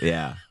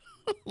 Yeah.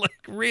 Like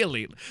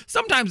really.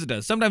 Sometimes it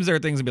does. Sometimes there are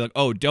things that be like,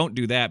 oh, don't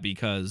do that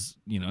because,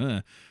 you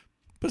know,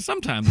 but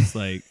sometimes it's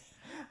like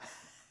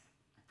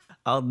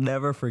I'll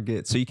never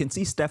forget. So you can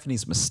see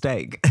Stephanie's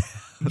mistake.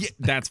 Yeah,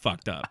 that's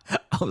fucked up.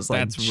 I was like,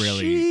 that's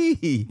really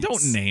Jeez.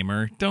 Don't name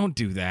her. Don't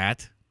do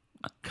that.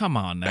 Come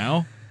on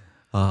now.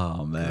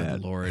 Oh man.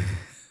 Good Lord.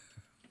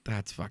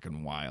 That's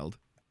fucking wild.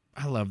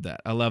 I love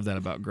that. I love that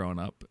about growing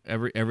up.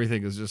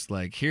 Everything is just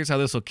like, here's how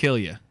this will kill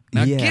you.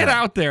 Now get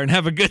out there and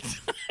have a good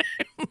time.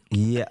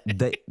 Yeah.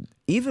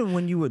 Even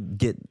when you would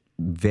get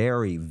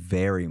very,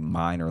 very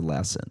minor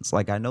lessons,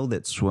 like I know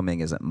that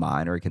swimming isn't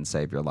minor, it can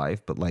save your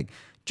life, but like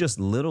just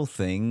little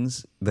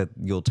things that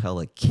you'll tell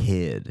a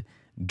kid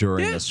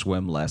during a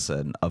swim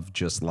lesson of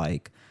just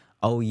like,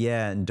 oh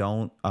yeah, and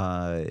don't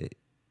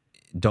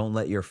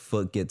let your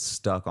foot get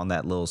stuck on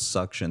that little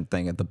suction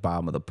thing at the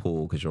bottom of the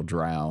pool because you'll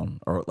drown,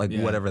 or like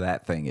whatever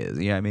that thing is.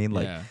 You know what I mean?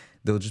 Like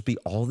there'll just be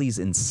all these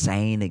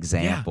insane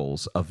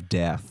examples of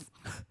death.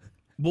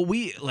 Well,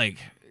 we like,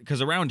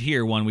 because around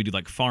here, we do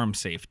like farm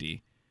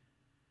safety,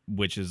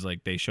 which is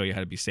like they show you how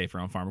to be safe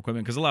around farm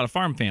equipment because a lot of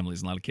farm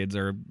families and a lot of kids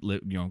are,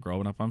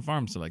 growing up on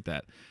farms, stuff like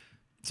that.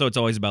 So it's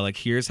always about like,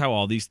 here's how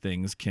all these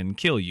things can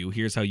kill you.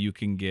 Here's how you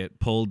can get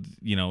pulled,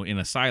 in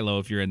a silo.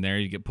 If you're in there,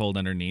 you get pulled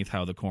underneath.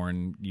 How the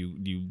corn,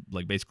 you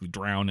like basically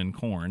drown in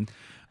corn.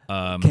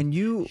 Can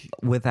you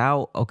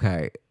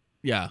okay?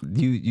 Yeah.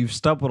 You've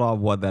stumbled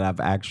on one that I've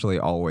actually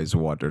always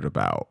wondered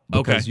about,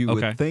 because you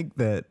would think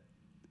that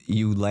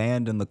you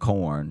land in the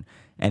corn,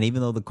 and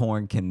even though the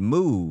corn can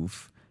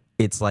move,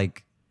 it's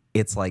like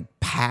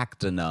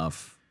packed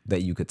enough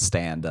that you could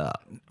stand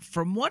up.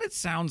 From what it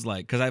sounds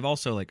like, because I've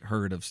also like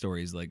heard of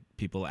stories like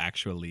people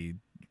actually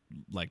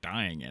like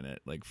dying in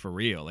it, like for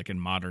real, like in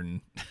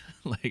modern,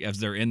 like as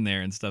they're in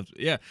there and stuff.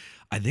 Yeah,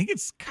 I think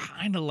it's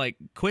kind of like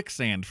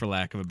quicksand, for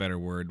lack of a better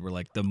word, where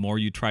like the more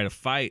you try to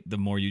fight, the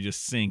more you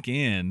just sink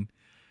in.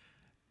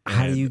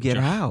 How do you get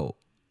out?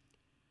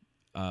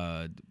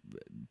 I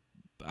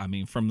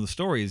mean, from the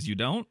stories, you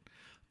don't.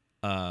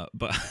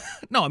 But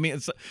no, I mean,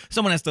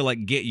 someone has to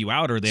like get you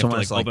out, or they Someone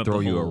have to like open throw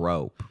up the you whole, a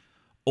rope,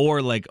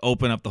 or like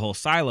open up the whole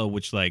silo,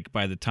 which like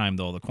by the time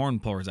all the corn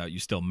pours out, you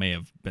still may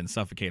have been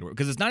suffocated,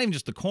 because it's not even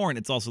just the corn;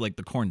 it's also like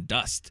the corn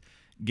dust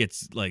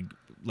gets like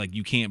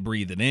you can't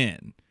breathe it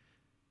in.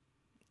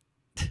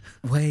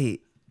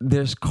 Wait,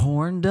 there's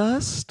corn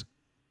dust?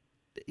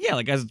 Yeah,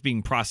 like as it's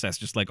being processed,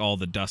 just like all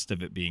the dust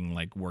of it being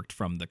like worked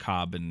from the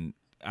cob and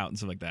out and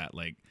stuff like that,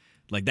 like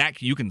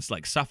that you can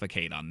like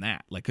suffocate on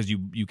that, like because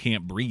you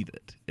can't breathe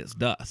it. It's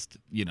dust,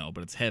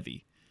 but it's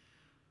heavy.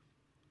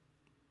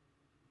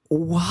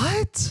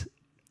 What?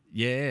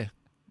 Yeah,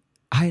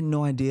 I had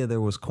no idea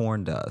there was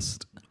corn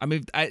dust. I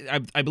mean, I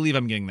believe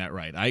I'm getting that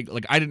right. I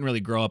didn't really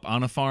grow up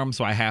on a farm,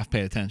 so I half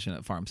pay attention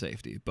at farm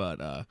safety, but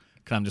cause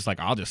I'm just like,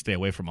 I'll just stay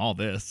away from all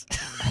this.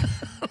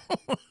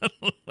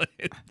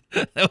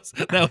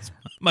 that was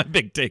my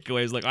big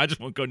takeaway. Is like, I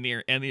just won't go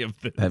near any of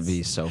this. That'd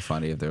be so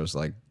funny if there was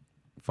like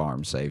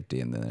farm safety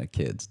and then a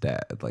kid's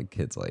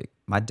like,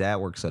 my dad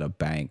works at a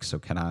bank, so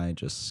can I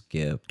just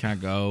skip? Can I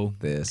go?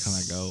 This? Can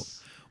I go?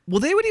 Well,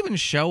 they would even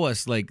show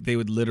us, like, they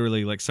would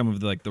literally, like, some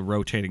of the, like, the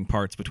rotating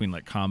parts between,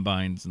 like,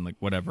 combines and, like,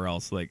 whatever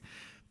else. Like,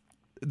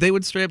 they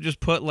would straight up just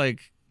put,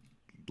 like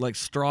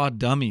straw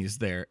dummies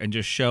there and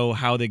just show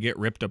how they get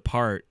ripped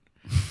apart.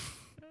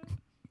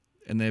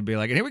 And they'd be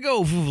like, here we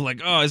go.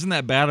 Like, oh, isn't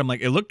that bad? I'm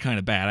like, it looked kind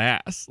of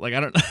badass. Like, I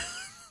don't I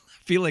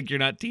feel like you're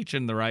not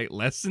teaching the right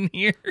lesson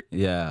here.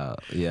 Yeah.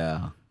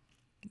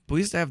 But we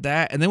used to have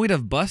that. And then we'd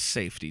have bus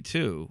safety,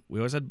 too. We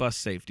always had bus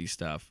safety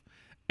stuff.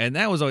 And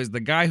that was always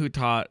the guy who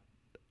taught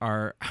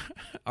our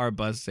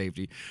bus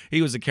safety.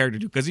 He was a character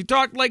too, because he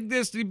talked like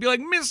this. He'd be like,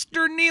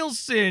 Mr.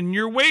 Nielsen,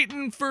 you're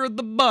waiting for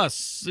the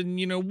bus, and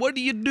what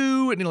do you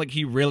do? And like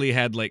he really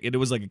had like it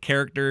was like a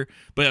character,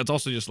 but it's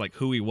also just like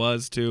who he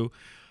was too.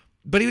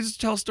 But he would just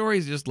tell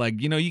stories just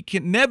like, you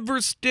can never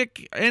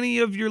stick any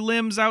of your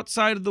limbs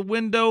outside of the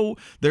window.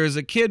 There's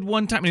a kid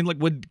one time, and he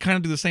would kind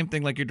of do the same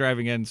thing like your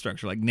driving ed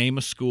instructor, like name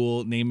a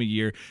school, name a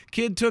year.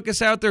 Kid took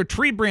us out there,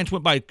 tree branch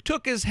went by,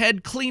 took his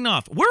head clean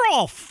off. We're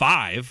all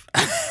 5.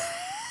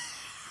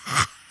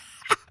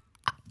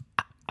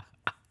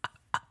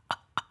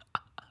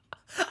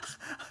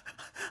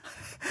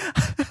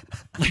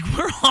 Like,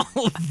 we're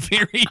all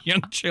very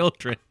young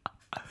children.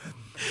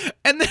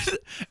 And then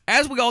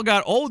as we all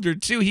got older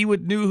too, he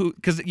would knew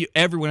because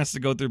everyone has to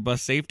go through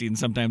bus safety, and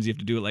sometimes you have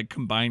to do it like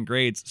combined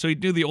grades. So he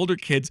knew the older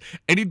kids,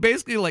 and he'd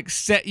basically like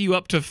set you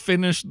up to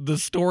finish the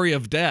story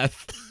of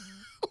death.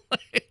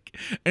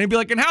 And he'd be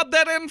like, and how'd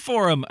that end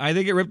for him? I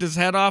think it ripped his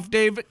head off,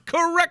 Dave.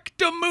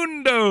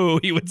 Correctamundo,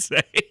 he would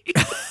say.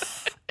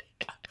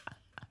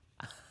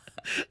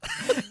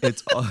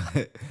 It's all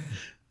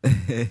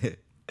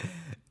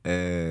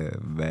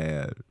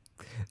man,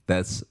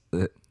 that's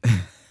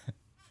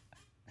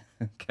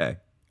okay.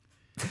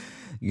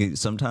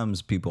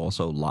 Sometimes people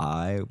also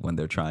lie when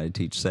they're trying to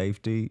teach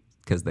safety,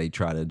 because they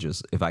try to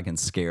just, if I can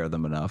scare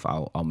them enough,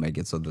 I'll make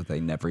it so that they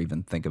never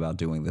even think about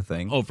doing the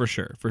thing. Oh, for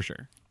sure.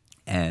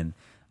 And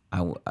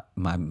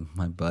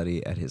my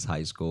buddy at his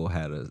high school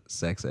had a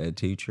sex ed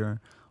teacher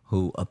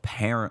who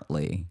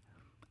apparently,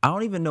 I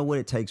don't even know what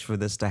it takes for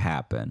this to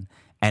happen,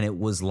 and it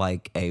was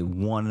like a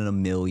 1 in a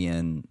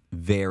million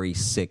very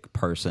sick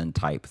person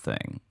type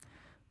thing.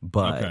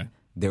 But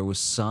there was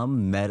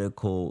some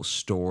medical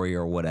story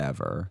or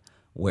whatever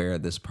where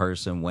this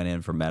person went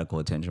in for medical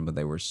attention, but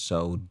they were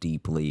so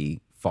deeply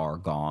far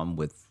gone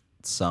with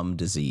some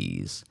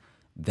disease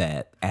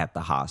that at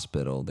the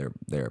hospital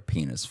their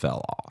penis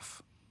fell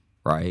off,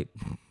 right?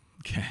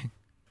 Okay.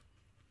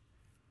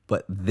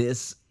 But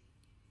this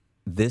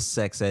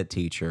sex ed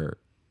teacher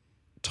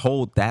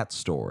told that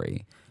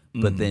story,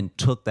 but then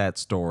took that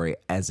story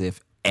as if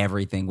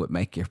everything would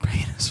make your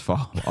penis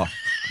fall off.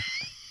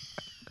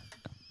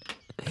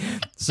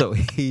 So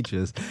he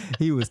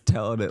was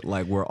telling it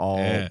like we're all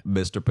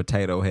Mr.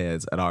 Potato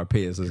Heads and our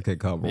penises can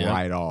come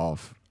right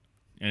off.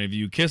 And if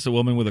you kiss a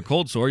woman with a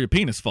cold sore, your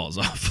penis falls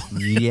off.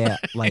 Yeah,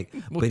 like,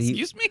 but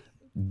excuse me?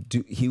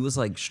 He was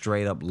like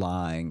straight up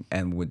lying,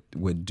 and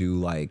would do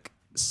like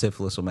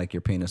syphilis will make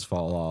your penis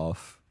fall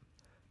off.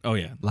 Oh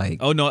yeah. Like,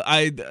 oh no,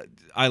 I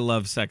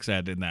love sex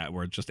ed in that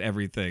where just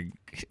everything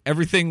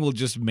will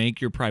just make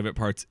your private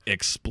parts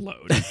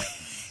explode.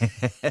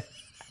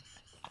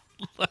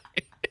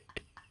 Like,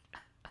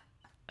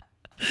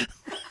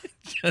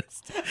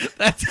 just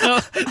that's how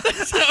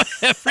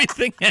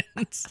everything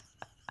ends.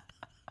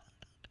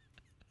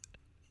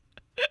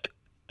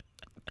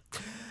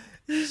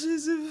 it's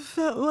just, it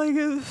felt like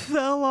it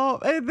fell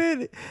off, and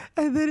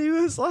then he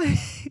was like,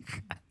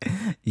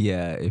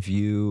 yeah, if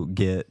you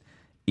get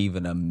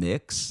even a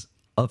mix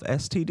of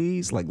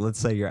STDs, like let's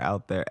say you're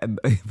out there, and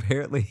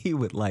apparently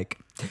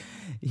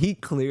he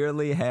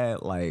clearly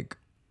had like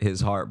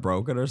his heart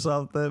broken or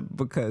something,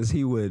 because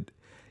he would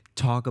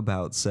talk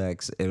about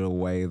sex in a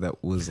way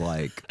that was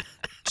like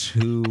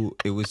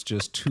it was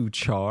just too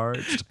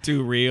charged,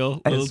 Too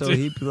real. and so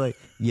he'd be like,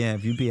 yeah,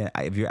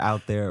 if you're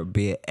out there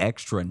being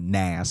extra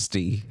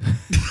nasty.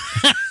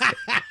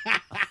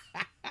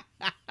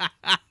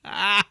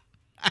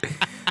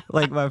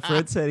 Like my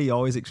friend said, he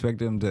always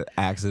expected him to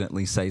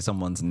accidentally say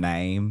someone's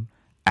name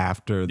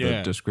after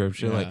the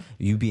description. Yeah. Like,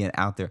 you being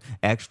out there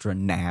extra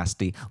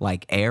nasty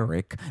like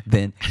Eric,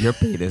 then your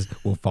penis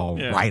will fall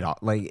right off.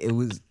 Like it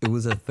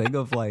was a thing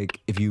of like,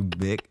 if you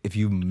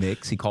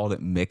mix, he called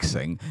it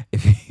mixing.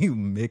 If you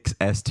mix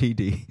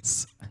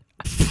STDs,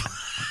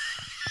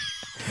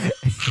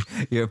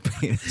 your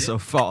penis will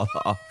fall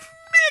off.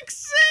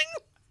 Mixing.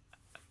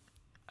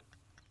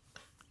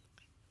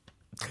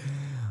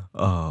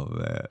 Oh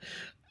man.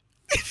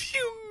 If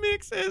you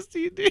mix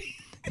STD.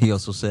 He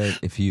also said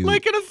if you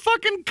Like in a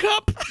fucking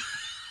cup.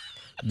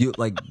 you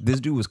like, this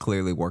dude was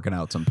clearly working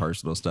out some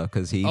personal stuff,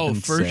 because he even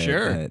for said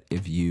sure. that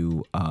if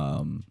you're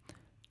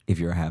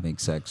having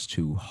sex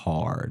too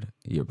hard,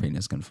 your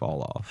penis can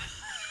fall off.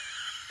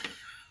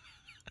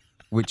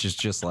 Which is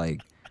just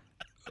like,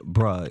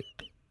 bruh,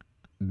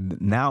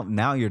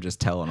 now you're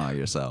just telling on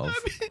yourself.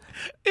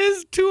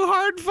 Is too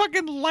hard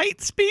fucking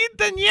light speed?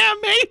 Then yeah,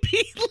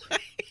 maybe.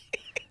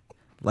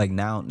 Like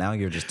now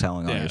you're just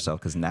telling on Yeah. yourself,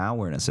 because now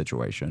we're in a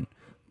situation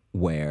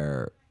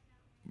where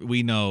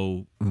We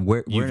know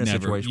we're You've in a never-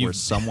 situation where you've-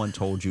 someone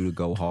told you to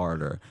go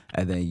harder,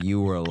 and then you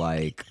were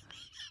like,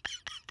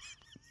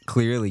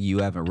 clearly you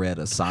haven't read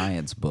a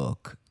science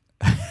book.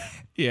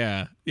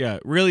 Yeah.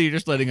 Really, you're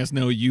just letting us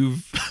know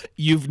you've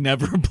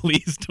never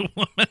pleased a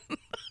woman.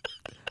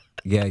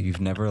 Yeah, you've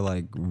never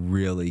like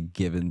really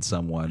given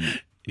someone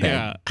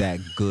that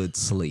good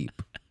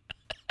sleep.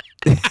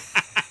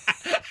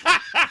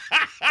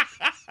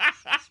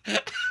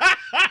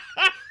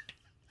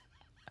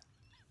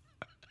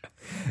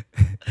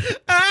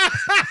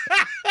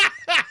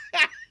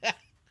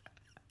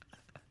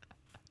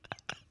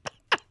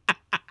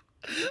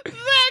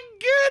 That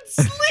good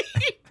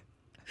sleep.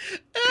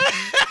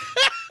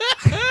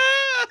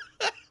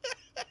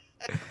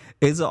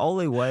 It's the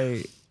only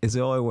way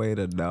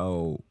to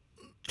know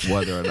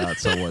whether or not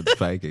someone's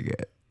faking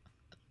it.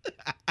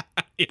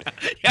 Yeah.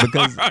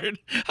 Because-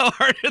 how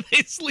hard are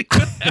they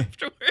sleeping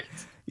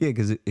afterwards? Yeah,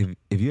 because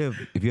if you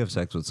have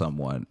sex with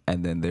someone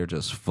and then they're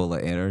just full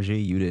of energy,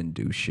 you didn't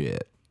do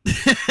shit.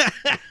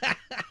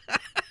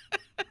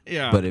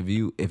 Yeah. But if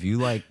you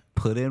like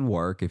put in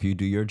work, if you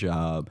do your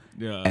job,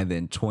 Yeah. and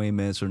then 20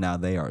 minutes from now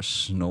they are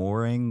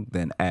snoring,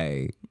 then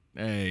hey,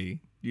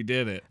 you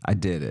did it. I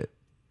did it.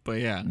 But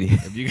yeah,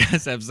 if you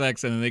guys have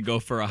sex and then they go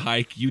for a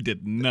hike, you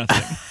did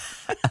nothing.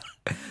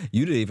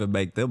 You didn't even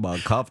make them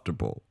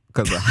uncomfortable,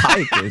 because a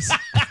hike is.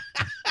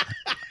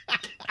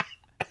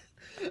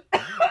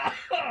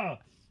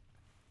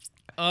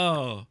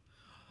 Oh,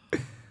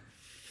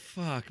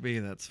 fuck me,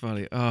 that's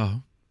funny.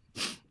 Oh,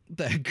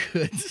 that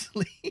good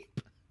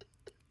sleep.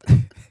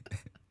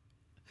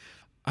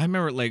 I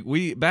remember, like,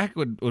 back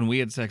when we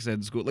had sex ed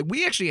in school, like,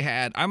 we actually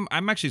had. I'm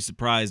actually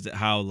surprised at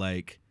how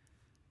like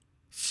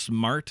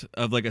smart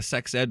of like a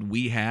sex ed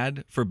we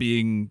had for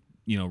being,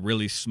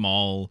 really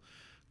small,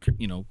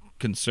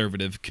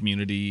 conservative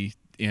community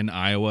in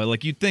Iowa.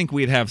 Like, you'd think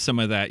we'd have some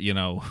of that,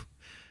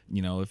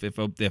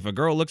 if a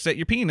girl looks at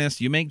your penis,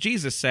 you make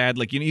Jesus sad.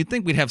 Like, you'd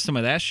think we'd have some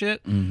of that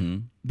shit. Mm-hmm.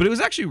 But it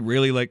was actually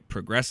really like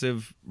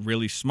progressive,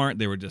 really smart.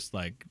 They were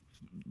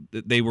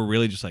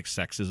really just like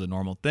sex is a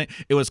normal thing.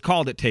 It was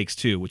called It Takes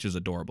Two, which is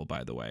adorable,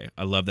 by the way.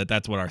 I love that.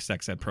 That's what our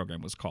sex ed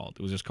program was called.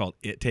 It was just called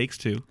It Takes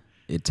Two.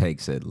 It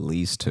takes at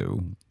least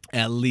two.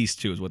 At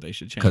least two is what they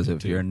should change. Because it if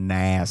to. you're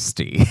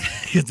nasty.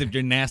 Because if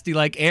you're nasty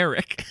like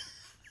Eric.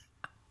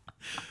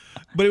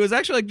 But it was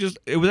actually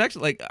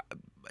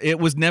it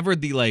was never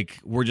the like,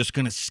 we're just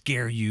gonna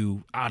scare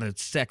you out of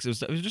sex.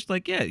 It was just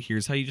like, yeah,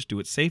 here's how you just do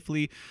it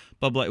safely,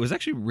 blah blah. It was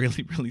actually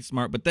really, really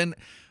smart. But then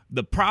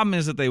the problem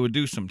is that they would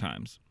do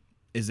sometimes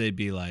is they'd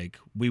be like,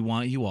 we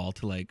want you all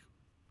to like,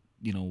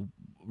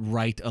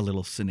 write a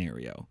little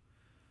scenario.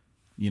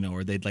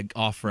 Or they'd like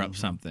offer up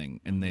something,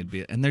 and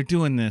they're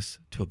doing this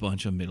to a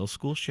bunch of middle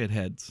school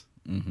shitheads.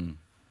 Mm-hmm.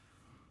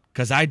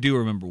 Because I do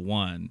remember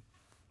one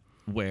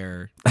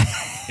where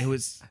it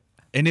was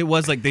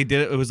like they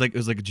did it. It was like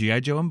a G.I.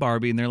 Joe and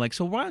Barbie, and they're like,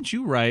 so why don't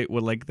you write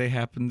what like they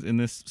happened in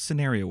this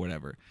scenario,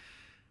 whatever.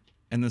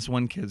 And this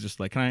one kid's just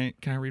like, can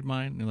I read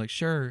mine? And they're like,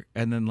 sure.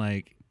 And then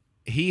like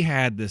he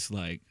had this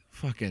like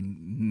fucking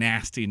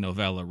nasty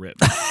novella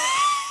written.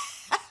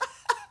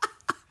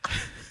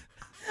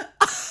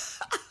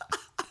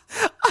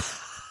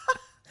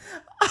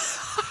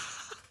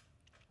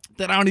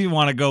 That I don't even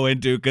want to go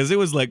into because it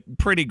was like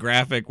pretty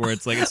graphic where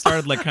it's like it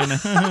started like kind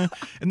of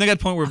and then got a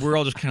point where we're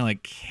all just kind of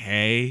like,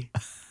 Kay,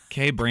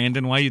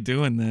 Brandon, why you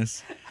doing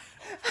this?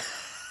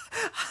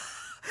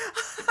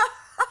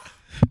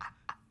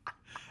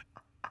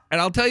 And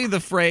I'll just tell you the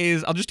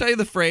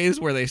phrase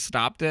where they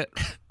stopped it.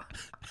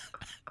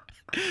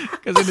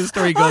 Because in his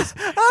story he goes,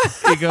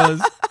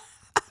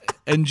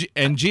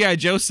 and G.I.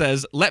 Joe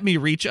says, "Let me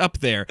reach up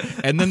there."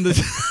 And then the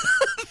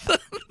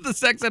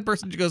sex ed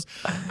person, she goes,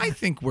 "I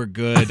think we're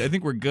good. I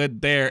think we're good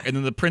there." And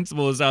then the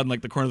principal is out in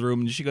like the corner of the room,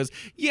 and she goes,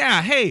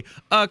 "Yeah, hey,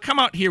 come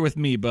out here with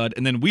me, bud."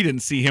 And then we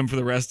didn't see him for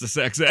the rest of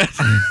sex ed.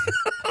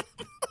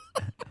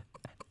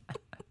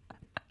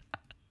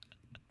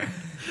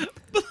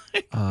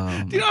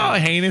 Do you know how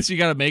heinous you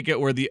got to make it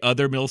where the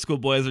other middle school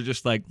boys are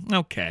just like,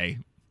 okay,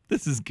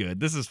 this is good.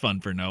 This is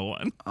fun for no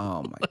one.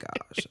 Oh my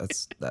gosh,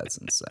 that's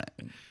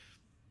insane.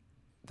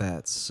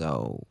 That's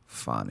so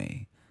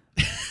funny.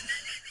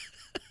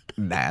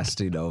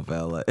 Nasty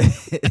novella.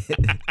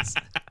 It's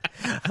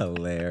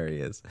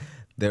hilarious.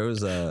 There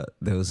was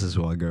this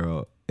one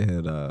girl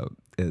in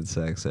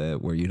sex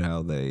ed where you know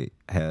how they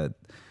had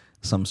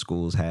some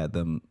schools had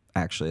them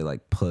actually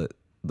like put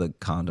the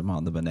condom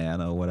on the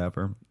banana or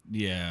whatever.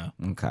 Yeah.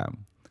 Okay.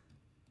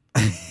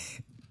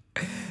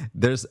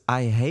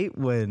 I hate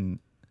when,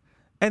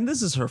 and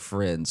this is her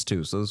friends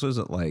too, so this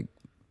wasn't like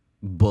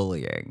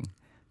bullying.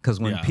 Because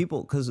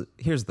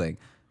here's the thing,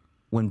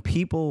 when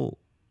people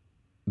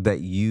that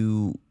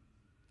you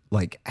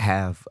like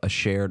have a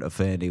shared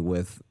affinity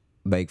with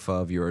make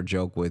fun of you or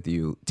joke with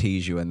you,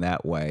 tease you in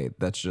that way,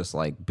 that's just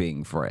like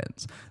being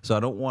friends. So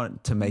I don't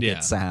want to make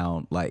it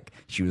sound like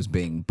she was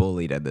being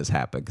bullied and this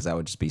happened, because that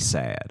would just be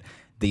sad.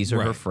 These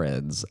are her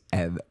friends,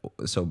 and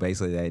so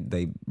basically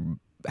they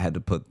had to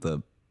put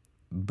the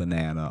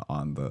banana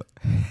on the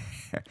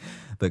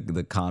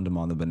condom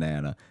on the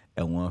banana,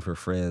 and one of her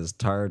friends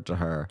turned to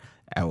her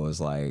and was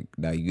like,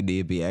 "Now you need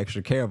to be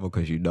extra careful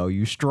because you know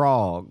you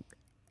strong."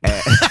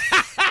 And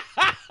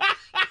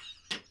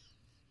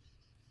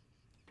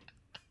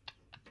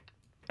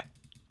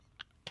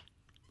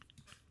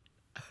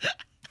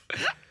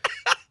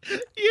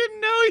you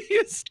know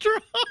you're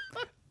strong.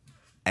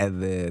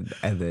 And then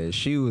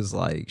she was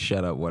like,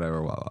 "Shut up,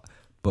 whatever." Blah, blah.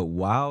 But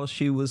while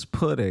she was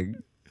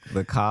putting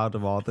the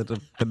condom on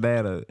the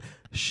banana,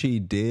 she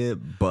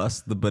did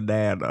bust the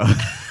banana.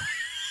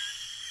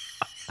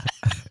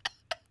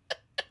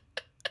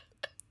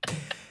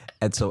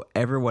 And so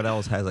everyone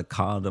else has a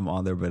condom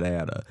on their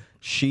banana.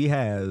 She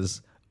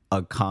has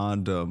a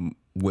condom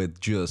with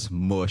just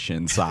mush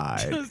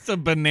inside. Just a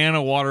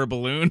banana water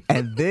balloon.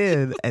 And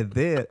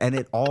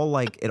it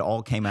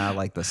all came out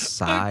like the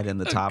side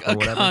and the top or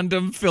whatever. A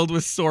condom filled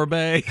with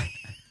sorbet.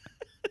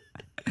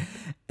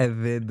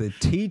 And then the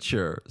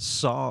teacher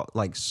saw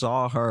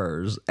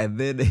hers, and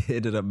then it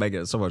ended up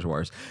making it so much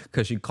worse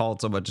because she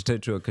called so much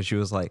attention to it, because she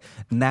was like,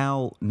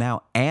 now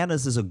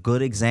Anna's is a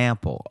good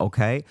example,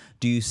 okay?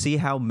 Do you see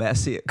how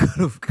messy it could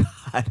have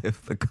got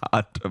if the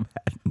condom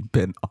hadn't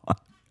been on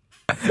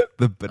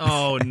the banana?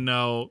 Oh,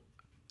 no.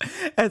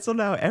 And so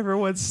now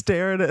everyone's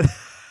staring at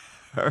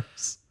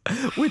hers,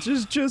 which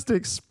has just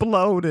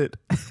exploded.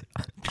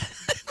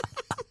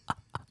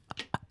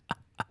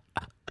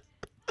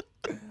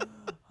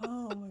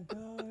 Oh my gosh.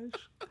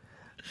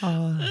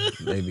 Oh,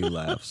 it made me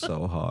laugh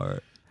so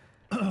hard.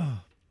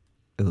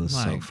 It was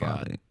so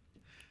funny.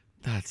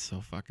 That's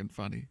so fucking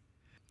funny.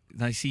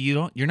 Now, see,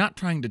 you're not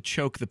trying to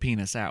choke the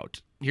penis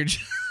out. You're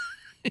just,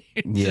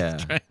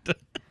 just trying to.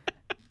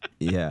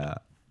 Yeah.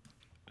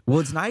 Well,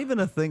 it's not even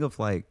a thing of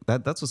like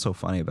that. That's what's so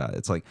funny about it.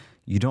 It's like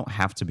you don't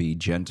have to be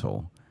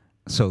gentle.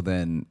 So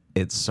then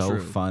it's so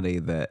funny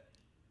that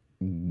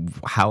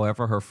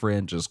however her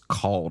friend just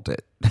called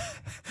it,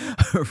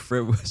 her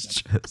friend was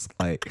just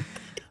like,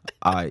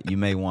 you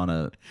may want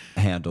to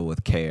handle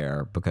with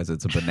care because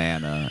it's a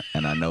banana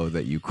and I know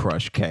that you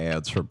crush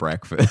cans for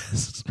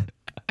breakfast.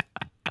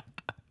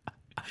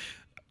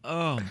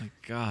 Oh my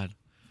God.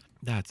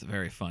 That's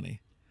very funny.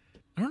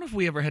 I don't know if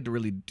we ever had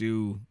to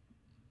do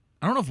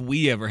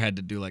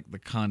like the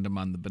condom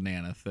on the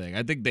banana thing.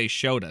 I think they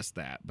showed us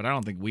that, but I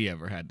don't think we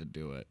ever had to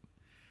do it.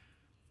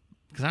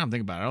 Because I don't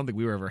think about it. I don't think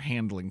we were ever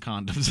handling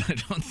condoms, I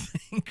don't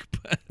think.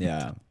 But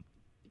yeah.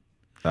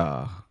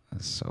 Oh,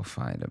 that's so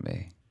fine to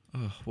me.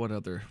 Oh, what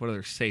other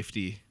horrible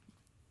safety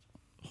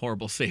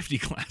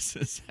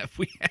classes have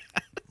we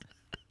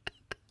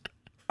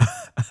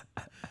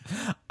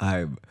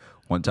had?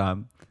 One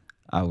time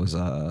I was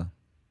on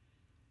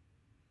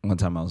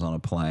a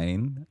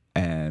plane,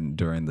 and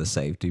during the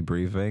safety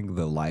briefing,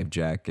 the life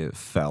jacket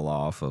fell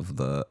off of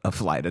a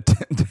flight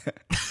attendant.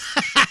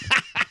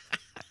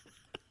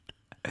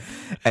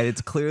 And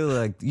it's clearly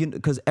like,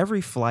 because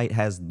every flight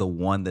has the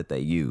one that they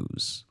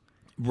use.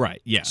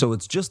 Right. Yeah. So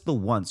it's just the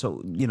one.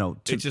 So,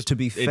 to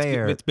be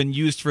fair, it's been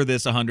used for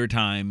this 100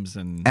 times,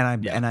 and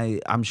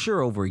I'm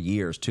sure over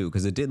years too,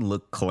 because it didn't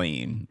look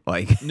clean.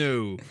 Like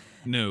no.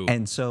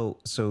 and so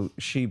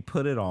she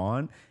put it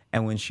on,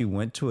 and when she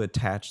went to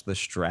attach the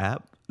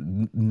strap,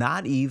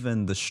 not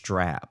even the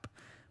strap,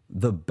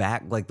 the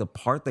back, like the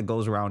part that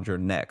goes around your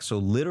neck. So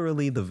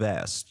literally the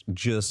vest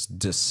just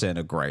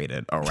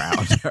disintegrated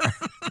around her.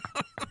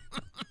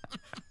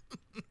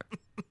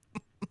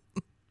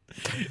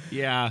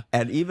 Yeah.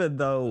 And even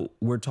though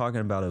we're talking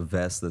about a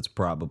vest that's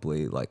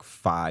probably like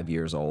 5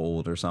 years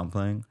old or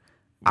something,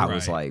 I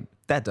was like,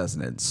 that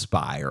doesn't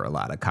inspire a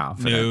lot of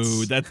confidence.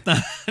 No, that's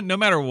not. No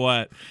matter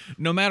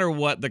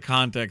what the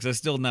context, that's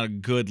still not a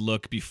good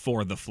look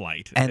before the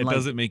flight. And it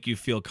doesn't make you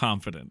feel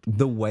confident.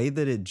 The way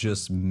that it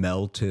just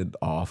melted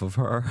off of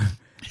her,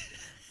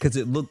 because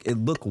it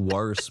looked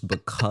worse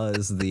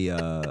because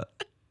the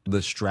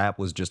strap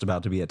was just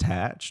about to be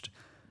attached.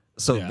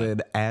 So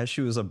then, as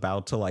she was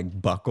about to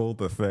like buckle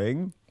the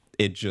thing,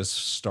 it just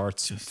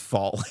starts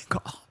falling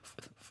off.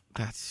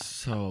 That's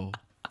so.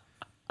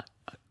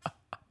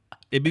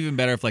 It'd be even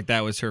better if like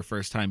that was her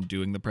first time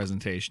doing the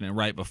presentation, and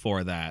right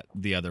before that,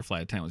 the other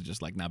flight attendant was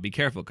just like, "Now be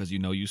careful, because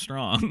you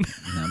strong."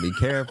 Now be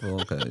careful,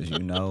 because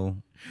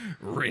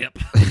Rip.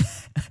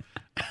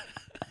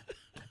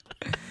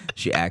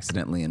 She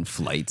accidentally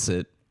inflates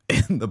it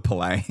in the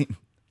plane.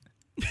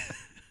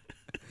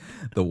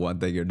 The one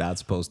thing you're not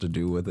supposed to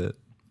do with it.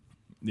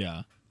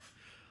 Yeah,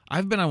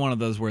 I've been on one of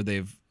those where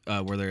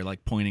where they're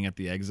like pointing at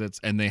the exits,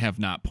 and they have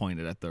not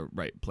pointed at the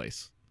right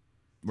place.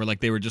 Where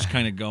like they were just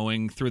kind of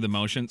going through the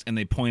motions, and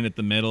they point at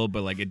the middle,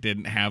 but like it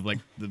didn't have like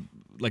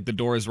the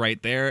door is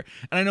right there.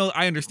 And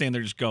I understand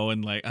they're just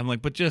going like, I'm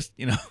like, but just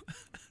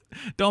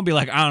don't be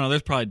like, I don't know,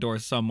 there's probably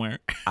doors somewhere.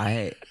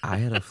 I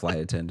had a flight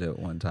attendant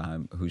one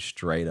time who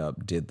straight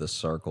up did the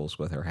circles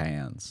with her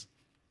hands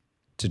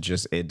to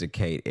just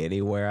indicate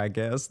anywhere, I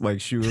guess.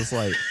 Like she was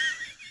like,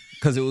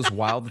 because it was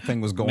while the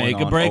thing was going on Make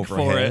a break overhead.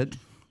 for it.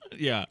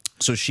 Yeah.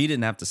 So she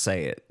didn't have to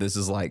say it. This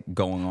is like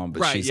going on,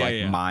 but she's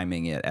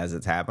miming it as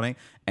it's happening.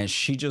 And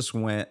she just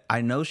went,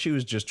 I know she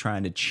was just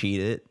trying to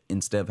cheat it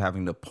instead of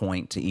having to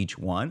point to each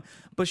one,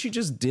 but she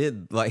just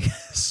did like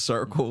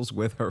circles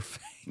with her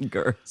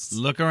fingers.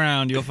 Look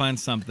around, you'll find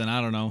something.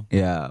 I don't know.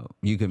 Yeah.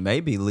 You can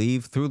maybe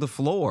leave through the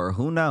floor.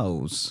 Who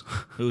knows?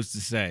 Who's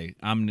to say?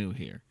 I'm new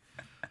here.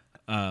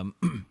 And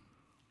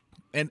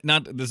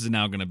this is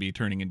now going to be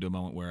turning into a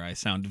moment where I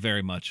sound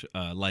very much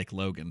like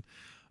Logan.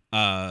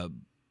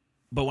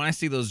 But when I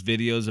see those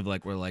videos of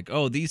like, we're like,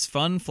 oh, these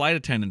fun flight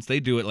attendants, they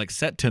do it like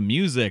set to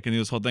music and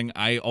this whole thing.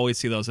 I always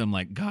see those and I'm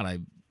like,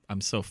 God, I'm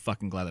so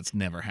fucking glad that's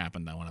never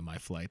happened on one of my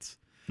flights.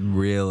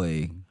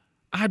 Really?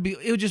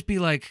 It would just be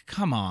like,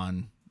 come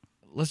on,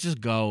 let's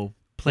just go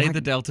play the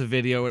Delta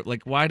video.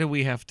 Like, why do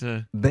we have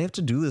to? They have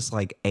to do this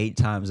like 8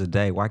 times a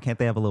day. Why can't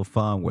they have a little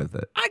fun with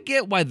it? I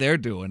get why they're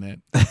doing it.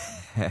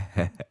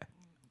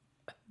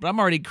 But I'm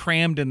already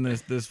crammed in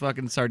this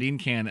fucking sardine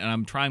can, and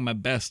I'm trying my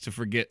best to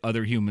forget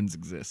other humans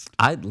exist.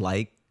 I'd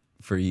like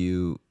for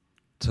you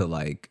to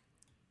like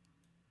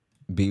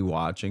be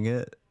watching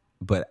it,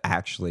 but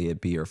actually it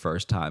be your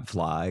first time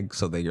flying,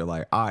 so that you're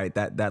like, all right,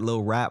 that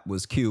little rap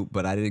was cute,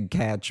 but I didn't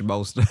catch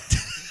most of it.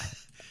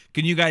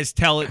 Can you guys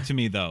tell it to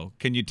me, though?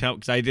 Can you tell?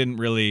 Because I didn't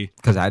really...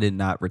 Because I did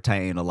not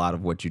retain a lot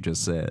of what you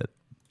just said.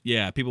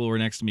 Yeah, people were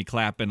next to me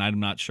clapping. I'm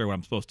not sure what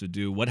I'm supposed to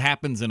do. What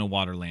happens in a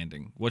water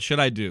landing? What should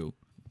I do?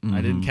 Mm-hmm.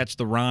 I didn't catch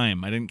the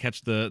rhyme. I didn't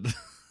catch the...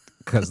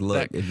 Because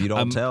look, if you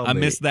don't tell me... I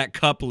missed that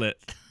couplet.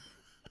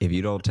 If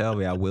you don't tell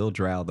me, I will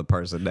drown the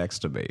person next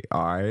to me,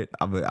 all right?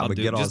 I'm going to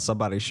get on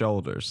somebody's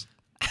shoulders.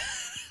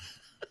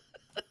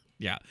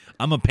 Yeah,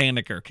 I'm a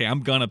panicker, okay? I'm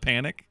going to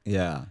panic.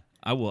 Yeah.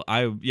 I will.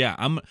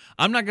 I'm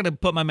not gonna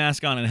put my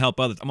mask on and help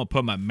others. I'm gonna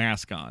put my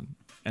mask on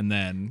and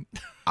then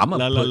I'm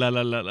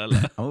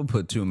gonna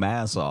put 2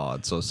 masks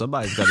on, so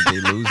somebody's gonna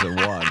be losing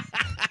one.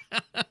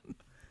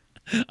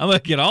 I'm gonna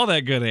get all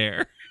that good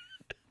air.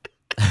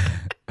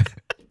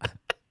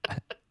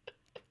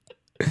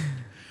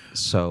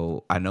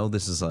 So I know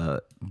this is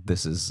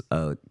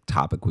a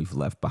topic we've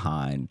left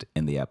behind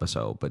in the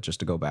episode, but just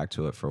to go back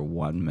to it for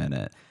 1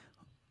 minute,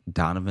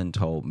 Donovan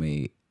told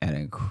me an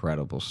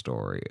incredible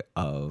story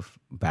of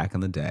back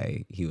in the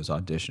day. He was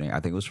auditioning. I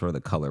think it was for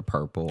The Color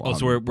Purple. Oh,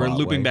 so we're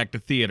looping back to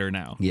theater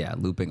now. Yeah,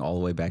 looping all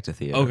the way back to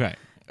theater.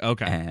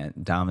 Okay. And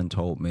Donovan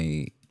told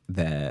me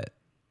that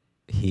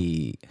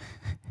he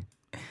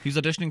was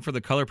auditioning for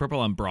The Color Purple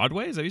on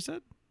Broadway. Is that what you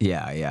said?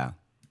 Yeah.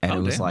 And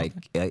it was like,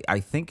 okay. I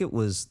think it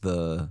was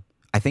the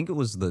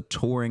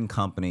touring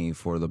company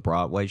for the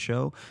Broadway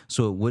show.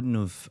 So it wouldn't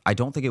have, I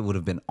don't think it would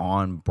have been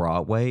on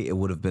Broadway. It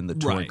would have been the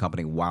touring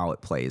company while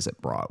it plays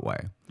at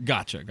Broadway.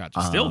 Gotcha.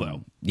 Still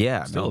though.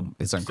 Yeah, it's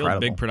incredible. Still a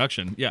big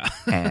production. Yeah.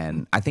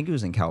 And I think he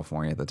was in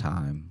California at the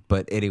time.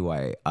 But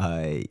anyway,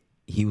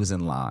 he was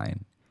in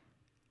line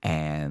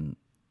and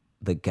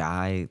the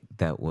guy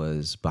that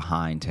was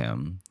behind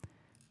him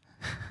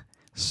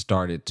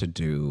started to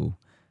do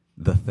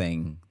the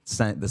thing,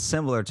 the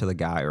similar to the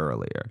guy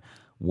earlier,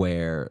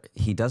 where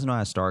he doesn't know how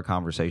to start a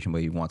conversation,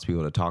 but he wants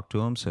people to talk to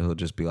him. So he'll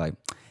just be like,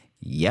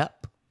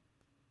 yep.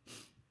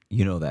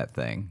 You know that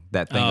thing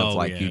of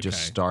like, you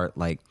just start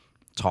like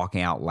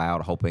talking out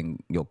loud,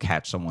 hoping you'll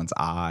catch someone's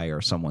eye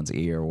or someone's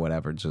ear or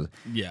whatever. Just,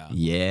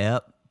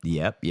 yep.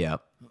 You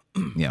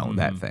know,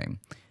 that thing.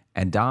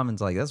 And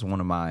Domin's like, that's one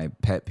of my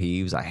pet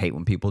peeves. I hate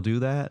when people do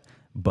that.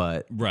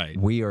 But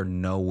we are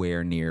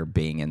nowhere near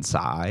being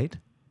inside.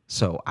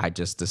 So I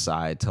just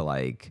decide to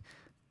like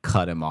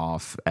cut him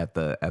off at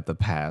the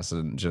pass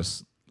and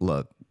just,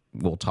 look,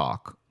 we'll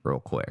talk real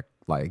quick.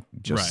 Like,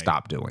 just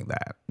stop doing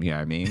that. You know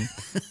what I mean?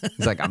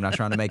 He's like, I'm not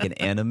trying to make an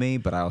enemy,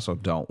 but I also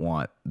don't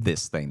want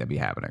this thing to be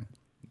happening.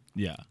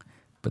 Yeah.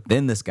 But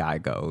then this guy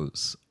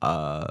goes,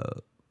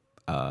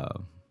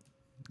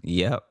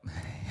 yep.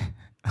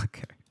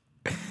 Okay.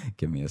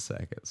 Give me a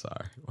second.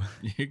 Sorry.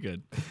 You're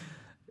good.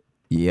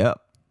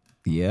 Yep.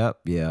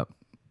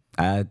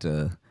 I had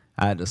to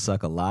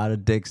suck a lot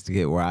of dicks to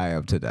get where I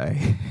am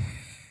today.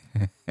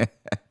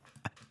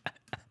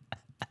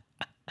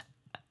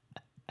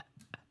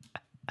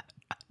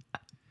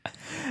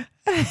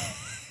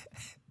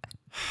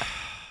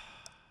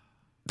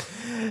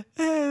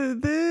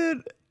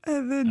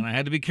 And I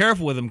had to be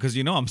careful with him because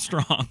you know I'm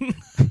strong.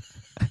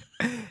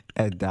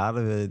 And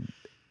Donovan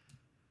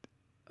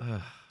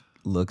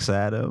looks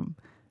at him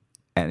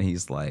and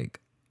he's like,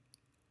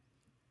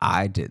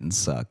 I didn't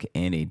suck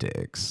any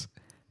dicks,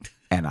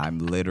 and I'm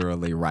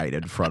literally right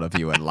in front of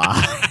you in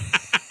line.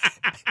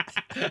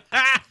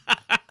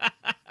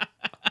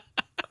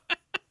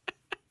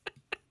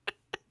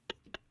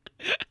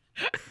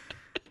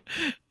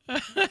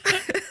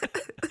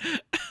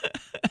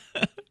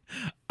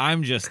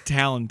 I'm just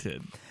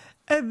talented.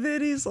 And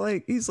then he's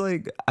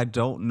like, I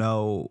don't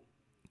know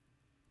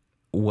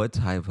what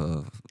type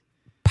of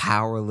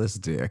powerless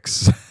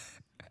dicks.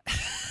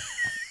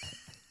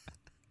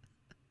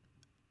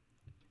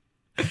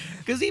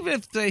 Because even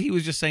if he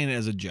was just saying it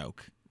as a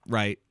joke,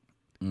 right?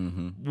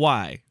 Mm-hmm.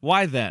 Why?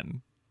 Why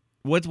then?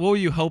 What were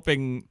you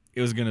hoping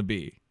it was going to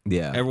be?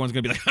 Yeah. Everyone's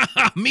going to be like,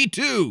 ha, me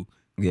too.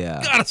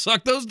 Yeah. Gotta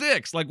suck those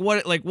dicks. Like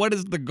what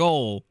is the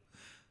goal?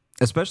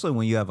 Especially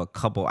when you have a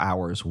couple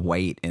hours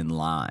wait in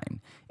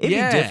line. It'd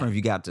be different if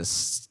you got to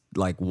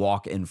like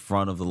walk in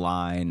front of the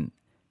line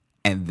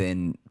and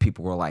then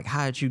people were like,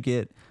 how did you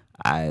get?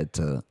 I had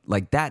to,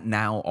 like, that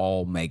now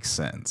all makes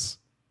sense.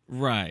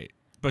 Right.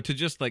 But to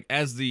just like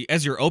as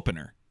your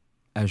opener.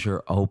 As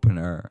your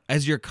opener.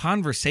 As your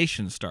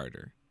conversation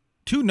starter.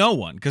 To no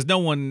one, because no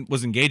one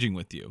was engaging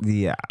with you.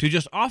 Yeah. To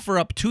just offer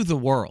up to the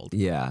world.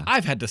 Yeah.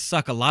 I've had to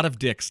suck a lot of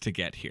dicks to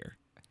get here.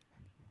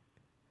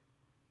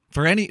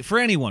 For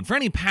anyone, for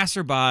any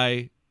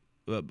passerby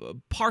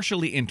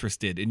partially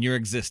interested in your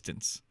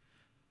existence.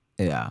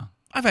 Yeah.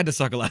 I've had to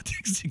suck a lot of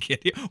dicks to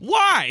get here.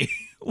 Why?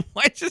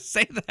 Why just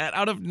say that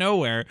out of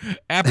nowhere,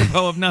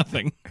 apropos of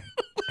nothing?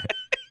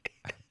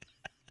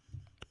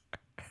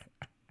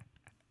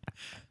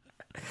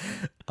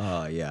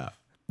 Oh, yeah.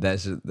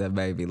 That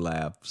made me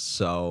laugh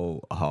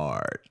so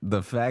hard.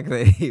 The fact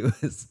that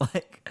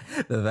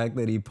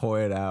he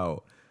pointed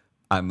out,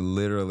 I'm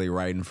literally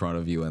right in front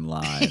of you in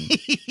line.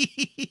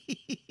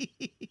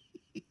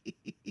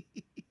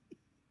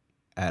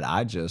 And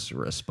I just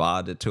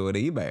responded to an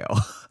email.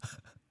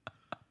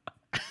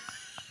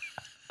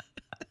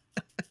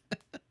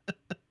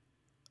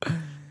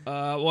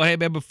 Well, hey,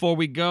 man, before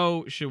we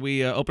go, should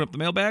we open up the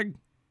mailbag?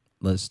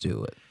 Let's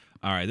do it.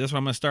 All right, this one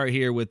I'm going to start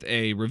here with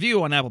a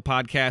review on Apple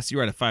Podcasts. You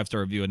write a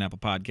 5-star review on Apple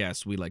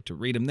Podcasts. We like to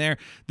read them there.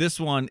 This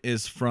one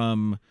is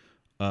from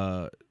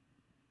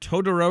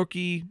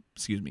Todoroki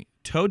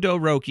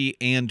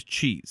and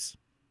Cheese.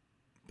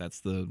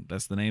 That's the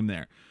name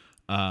there.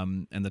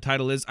 And the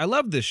title is, I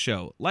love this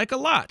show, like a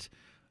lot.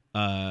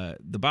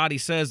 The body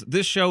says,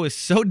 this show is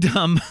so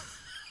dumb.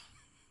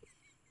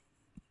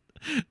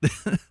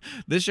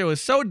 This show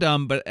is so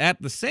dumb, but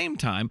at the same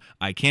time,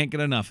 I can't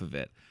get enough of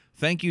it.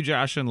 Thank you,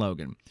 Josh and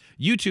Logan.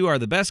 You two are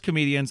the best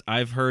comedians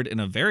I've heard in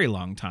a very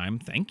long time.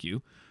 Thank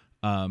you.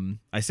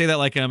 I say that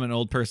like I'm an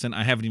old person.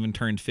 I haven't even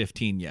turned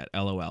 15 yet.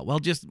 LOL. Well,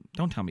 just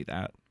don't tell me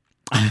that.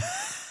 I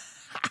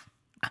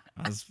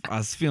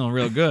was feeling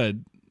real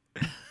good.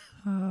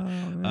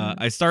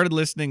 I started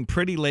listening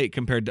pretty late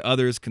compared to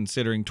others,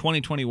 considering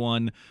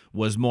 2021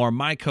 was more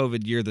my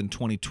COVID year than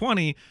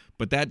 2020,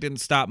 but that didn't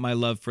stop my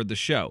love for the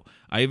show.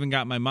 I even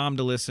got my mom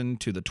to listen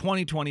to the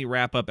 2020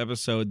 wrap-up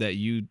episode that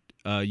you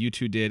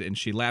two did, and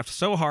she laughed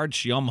so hard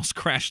she almost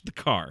crashed the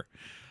car,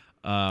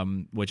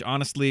 which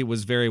honestly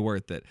was very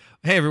worth it.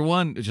 Hey,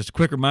 everyone, just a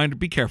quick reminder,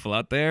 be careful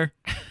out there.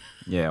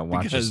 Yeah,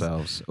 watch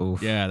yourselves.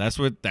 Oof. Yeah, that's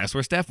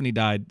where Stephanie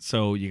died,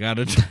 so you got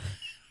to...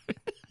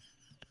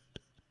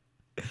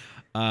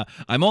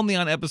 I'm only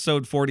on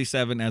episode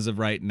 47 as of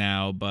right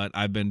now, but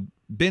I've been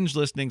binge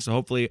listening, so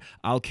hopefully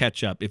I'll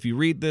catch up. If you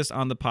read this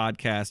on the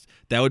podcast,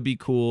 that would be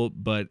cool,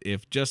 but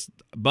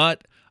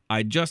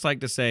I'd just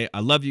like to say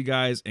I love you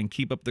guys and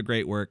keep up the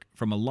great work.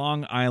 From a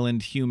Long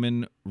Island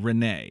human,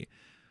 Renee.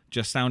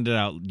 Just sound it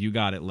out. You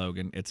got it,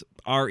 Logan. It's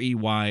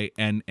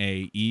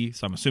Reynae,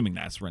 so I'm assuming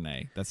that's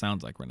Renee. That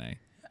sounds like Renee.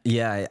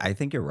 Yeah, I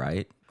think you're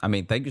right. I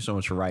mean, thank you so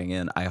much for writing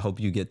in. I hope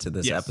you get to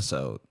this Yes.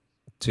 episode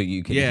so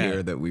you can Yeah.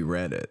 hear that we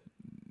read it.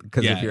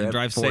 Because Yeah, if you're and at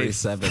drive safe.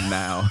 47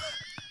 now,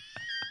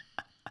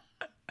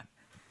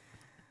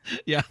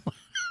 Yeah.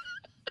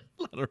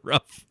 A lot of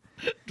rough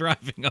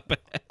driving up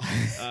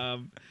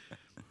ahead.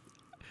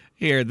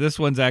 Here, this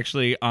one's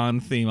actually on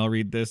theme. I'll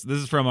read this. This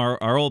is from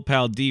our old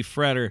pal D.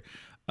 Fretter.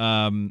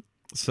 And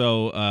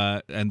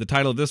the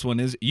title of this one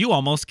is "You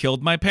Almost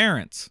Killed My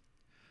Parents."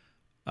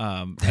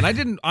 And I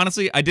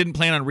didn't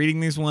plan on reading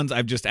these ones.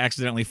 I've just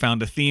accidentally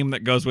found a theme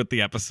that goes with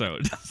the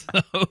episode.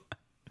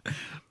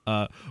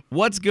 So,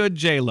 what's good,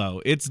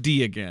 J-Lo? It's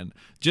D again.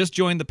 Just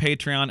joined the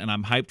Patreon, and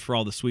I'm hyped for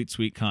all the sweet,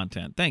 sweet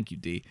content. Thank you,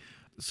 D.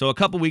 So a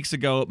couple weeks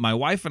ago, my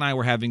wife and I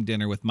were having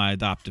dinner with my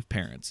adoptive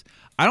parents.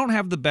 I don't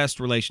have the best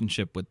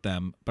relationship with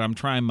them, but I'm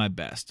trying my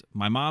best.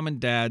 My mom and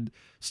dad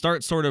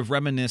start sort of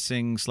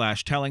reminiscing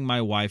 / telling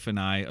my wife and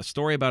I a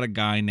story about a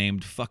guy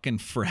named fucking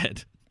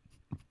Fred.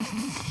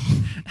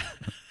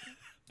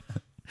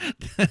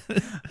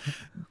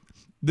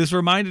 This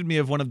reminded me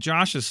of one of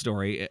Josh's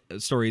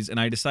stories, and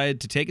I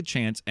decided to take a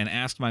chance and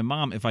asked my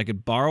mom if I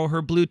could borrow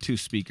her Bluetooth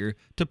speaker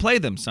to play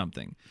them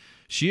something.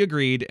 She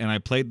agreed, and I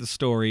played the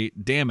story,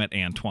 Damn It,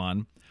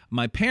 Antoine.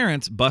 My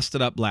parents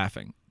busted up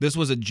laughing. This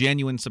was a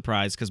genuine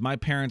surprise because my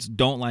parents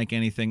don't like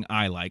anything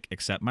I like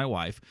except my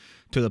wife,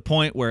 to the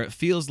point where it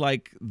feels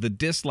like the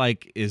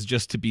dislike is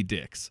just to be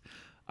dicks.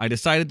 I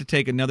decided to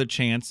take another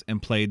chance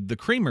and played The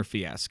Creamer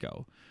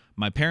Fiasco.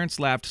 My parents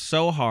laughed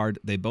so hard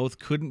they both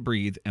couldn't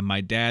breathe, and my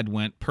dad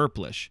went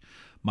purplish.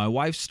 My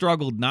wife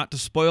struggled not to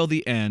spoil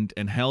the end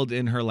and held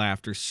in her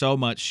laughter so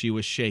much she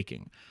was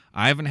shaking.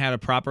 I haven't had a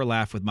proper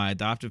laugh with my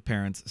adoptive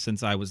parents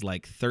since I was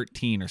like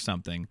 13 or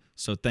something,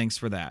 so thanks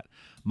for that.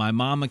 My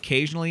mom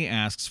occasionally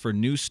asks for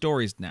new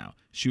stories now.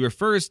 She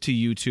refers to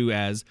you two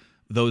as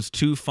those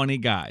two funny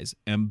guys,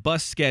 and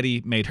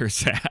Busketty made her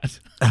sad.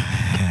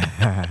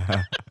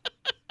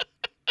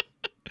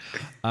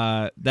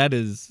 That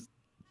is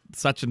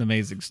such an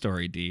amazing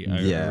story, D. I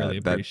really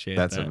appreciate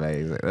that. That's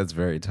amazing. That's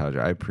very touching.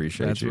 I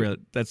appreciate you.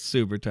 That's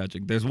super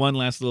touching. There's one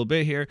last little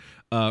bit here.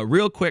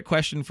 Real quick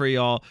question for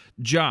y'all.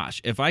 Josh,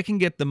 if I can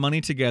get the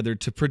money together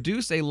to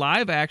produce a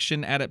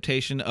live-action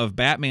adaptation of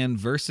Batman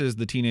versus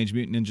the Teenage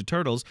Mutant Ninja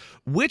Turtles,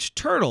 which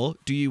turtle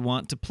do you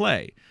want to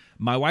play?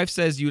 My wife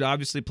says you'd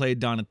obviously play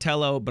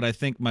Donatello, but I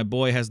think my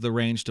boy has the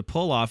range to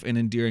pull off an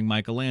endearing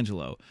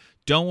Michelangelo.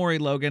 Don't worry,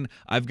 Logan.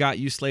 I've got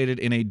you slated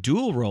in a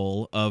dual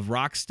role of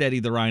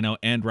Rocksteady the Rhino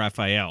and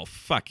Raphael.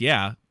 Fuck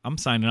yeah. I'm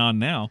signing on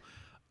now.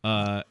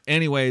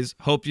 Anyways,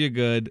 hope you're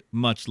good.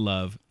 Much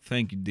love.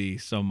 Thank you, D,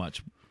 so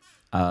much.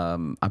 I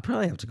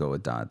probably have to go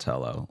with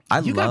Donatello.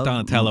 You got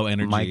Donatello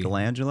energy.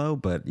 Michelangelo,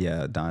 but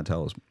yeah,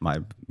 Donatello's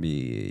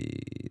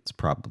it's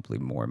probably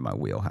more in my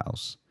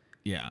wheelhouse.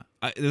 Yeah.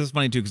 This is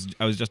funny too, because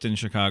I was just in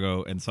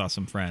Chicago and saw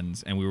some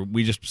friends, and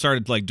we just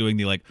started like doing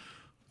the like,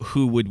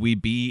 who would we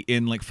be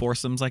in like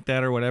foursomes like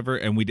that or whatever,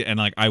 and we did, and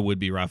like I would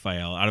be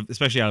Raphael,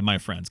 especially out of my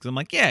friends, because I'm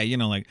like, yeah, you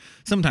know, like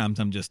sometimes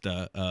I'm just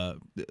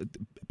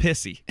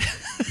pissy.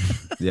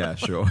 Yeah,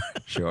 sure.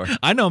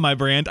 I know my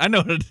brand. I know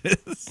what it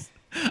is.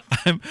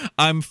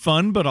 I'm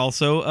fun, but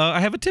also I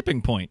have a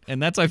tipping point,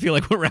 and that's I feel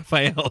like what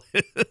Raphael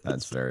is.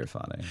 That's very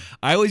funny.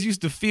 I always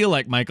used to feel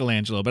like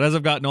Michelangelo, but as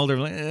I've gotten older,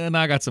 I'm like,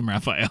 now I got some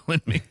Raphael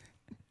in me.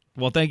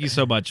 Well, thank you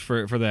so much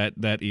for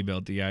that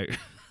email, D.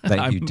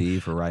 Thank you,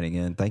 D, for writing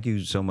in. Thank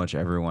you so much,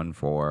 everyone,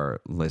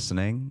 for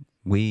listening.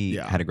 We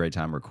had a great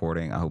time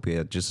recording. I hope you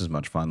had just as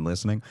much fun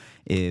listening.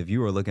 If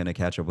you are looking to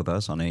catch up with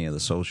us on any of the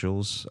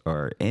socials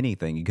or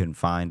anything, you can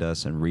find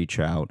us and reach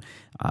out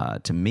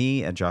to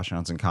me at Josh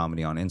Johnson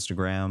Comedy on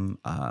Instagram,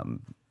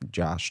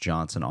 Josh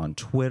Johnson on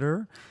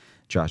Twitter,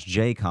 Josh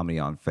J Comedy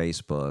on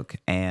Facebook,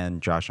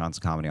 and Josh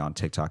Johnson Comedy on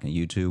TikTok and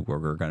YouTube, where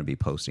we're going to be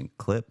posting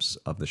clips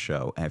of the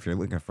show. And if you're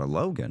looking for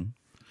Logan,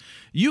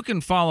 you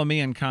can follow me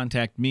and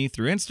contact me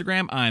through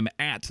Instagram. I'm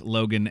at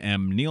Logan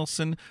M.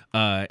 Nielsen.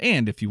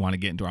 And if you want to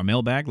get into our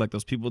mailbag like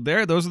those people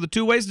there, those are the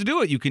two ways to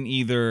do it. You can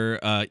either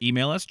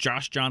email us,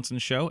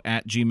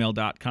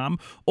 joshjohnsonshow@gmail.com,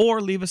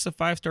 or leave us a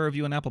 5-star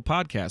review on Apple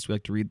Podcasts. We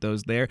like to read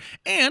those there.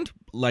 And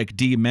like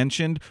Dee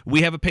mentioned,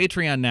 we have a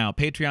Patreon now,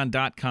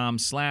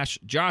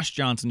 patreon.com/Josh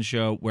Johnson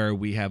Show, where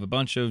we have a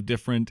bunch of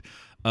different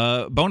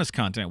bonus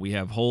content. We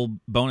have whole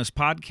bonus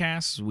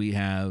podcasts. We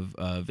have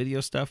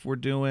video stuff we're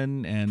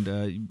doing,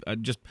 and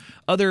just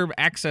other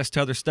access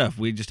to other stuff.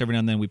 We just every now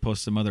and then we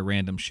post some other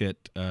random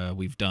shit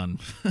we've done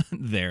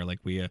there. Like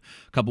we a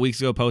couple weeks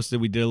ago posted,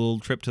 we did a little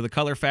trip to the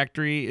Color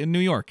Factory in New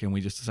York, and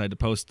we just decided to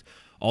post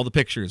all the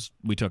pictures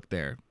we took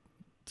there.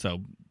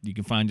 So you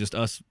can find just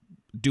us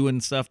doing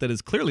stuff that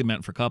is clearly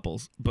meant for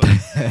couples, but.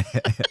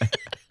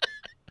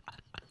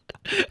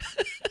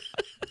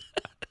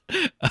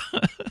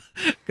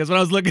 Because when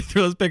I was looking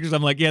through those pictures,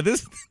 I'm like, yeah,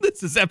 this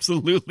is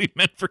absolutely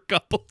meant for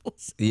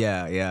couples.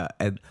 Yeah.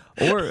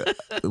 Or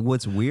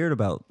what's weird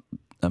about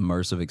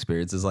immersive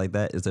experiences like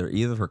that is they're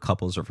either for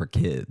couples or for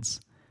kids.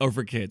 Or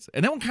for kids.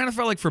 And that one kind of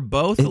felt like for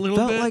both a little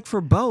bit. It felt like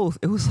for both.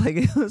 It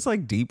was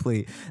like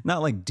deeply,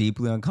 not like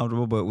deeply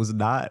uncomfortable, but it was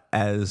not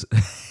as...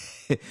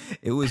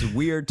 it was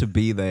weird to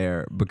be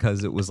there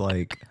because it was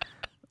like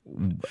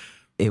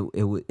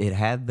it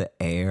had the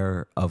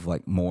air of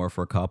like more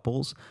for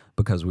couples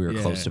because we were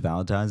close to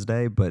Valentine's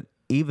Day, but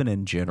even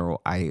in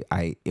general, I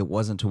it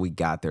wasn't until we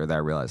got there that I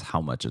realized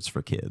how much it's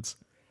for kids.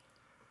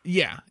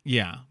 Yeah.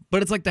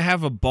 But it's like to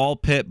have a ball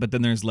pit, but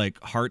then there's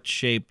like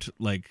heart-shaped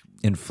like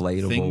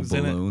inflatable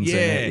balloons in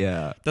it.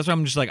 Yeah. That's why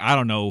I'm just like, I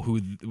don't know who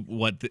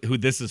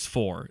this is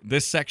for.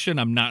 This section,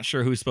 I'm not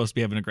sure who's supposed to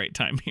be having a great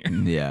time here.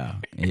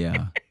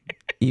 Yeah.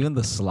 Even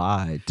the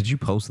slide. Did you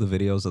post the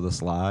videos of the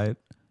slide?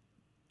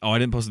 Oh, I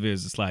didn't post the videos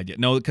of the slide yet.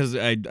 No, because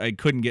I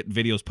couldn't get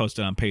videos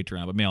posted on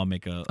Patreon, but maybe I'll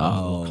make a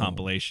little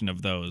compilation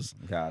of those.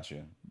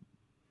 Gotcha.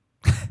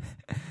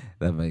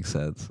 That makes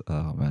sense.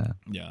 Oh, man.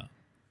 Yeah.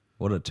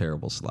 What a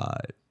terrible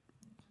slide.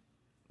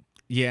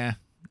 Yeah.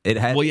 It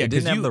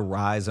didn't have the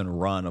rise and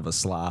run of a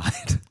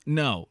slide.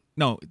 No.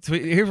 So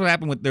here's what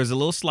happened there's a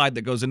little slide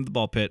that goes into the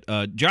ball pit.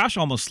 Josh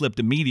almost slipped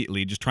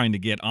immediately just trying to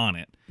get on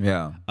it.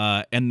 Yeah.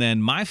 And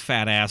then my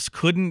fat ass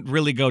couldn't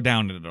really go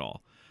down it at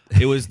all.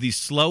 It was the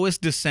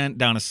slowest descent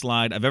down a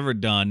slide I've ever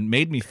done.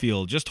 Made me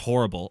feel just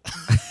horrible.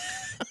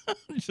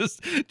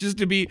 just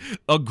to be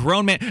a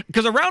grown man.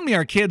 Because around me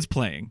are kids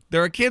playing.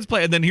 There are kids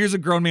playing, and then here's a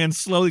grown man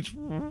slowly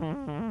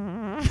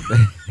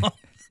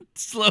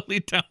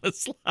down a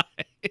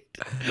slide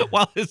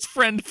while his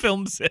friend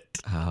films it.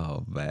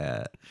 Oh,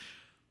 man.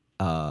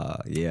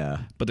 Yeah.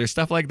 But there's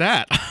stuff like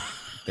that.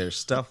 There's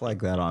stuff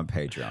like that on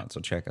Patreon, so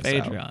check us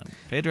out.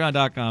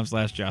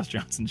 Patreon.com/Josh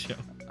Johnson Show.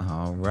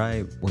 All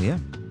right. Well, yeah.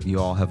 You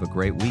all have a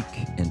great week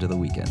into the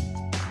weekend.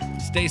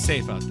 Stay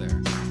safe out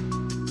there.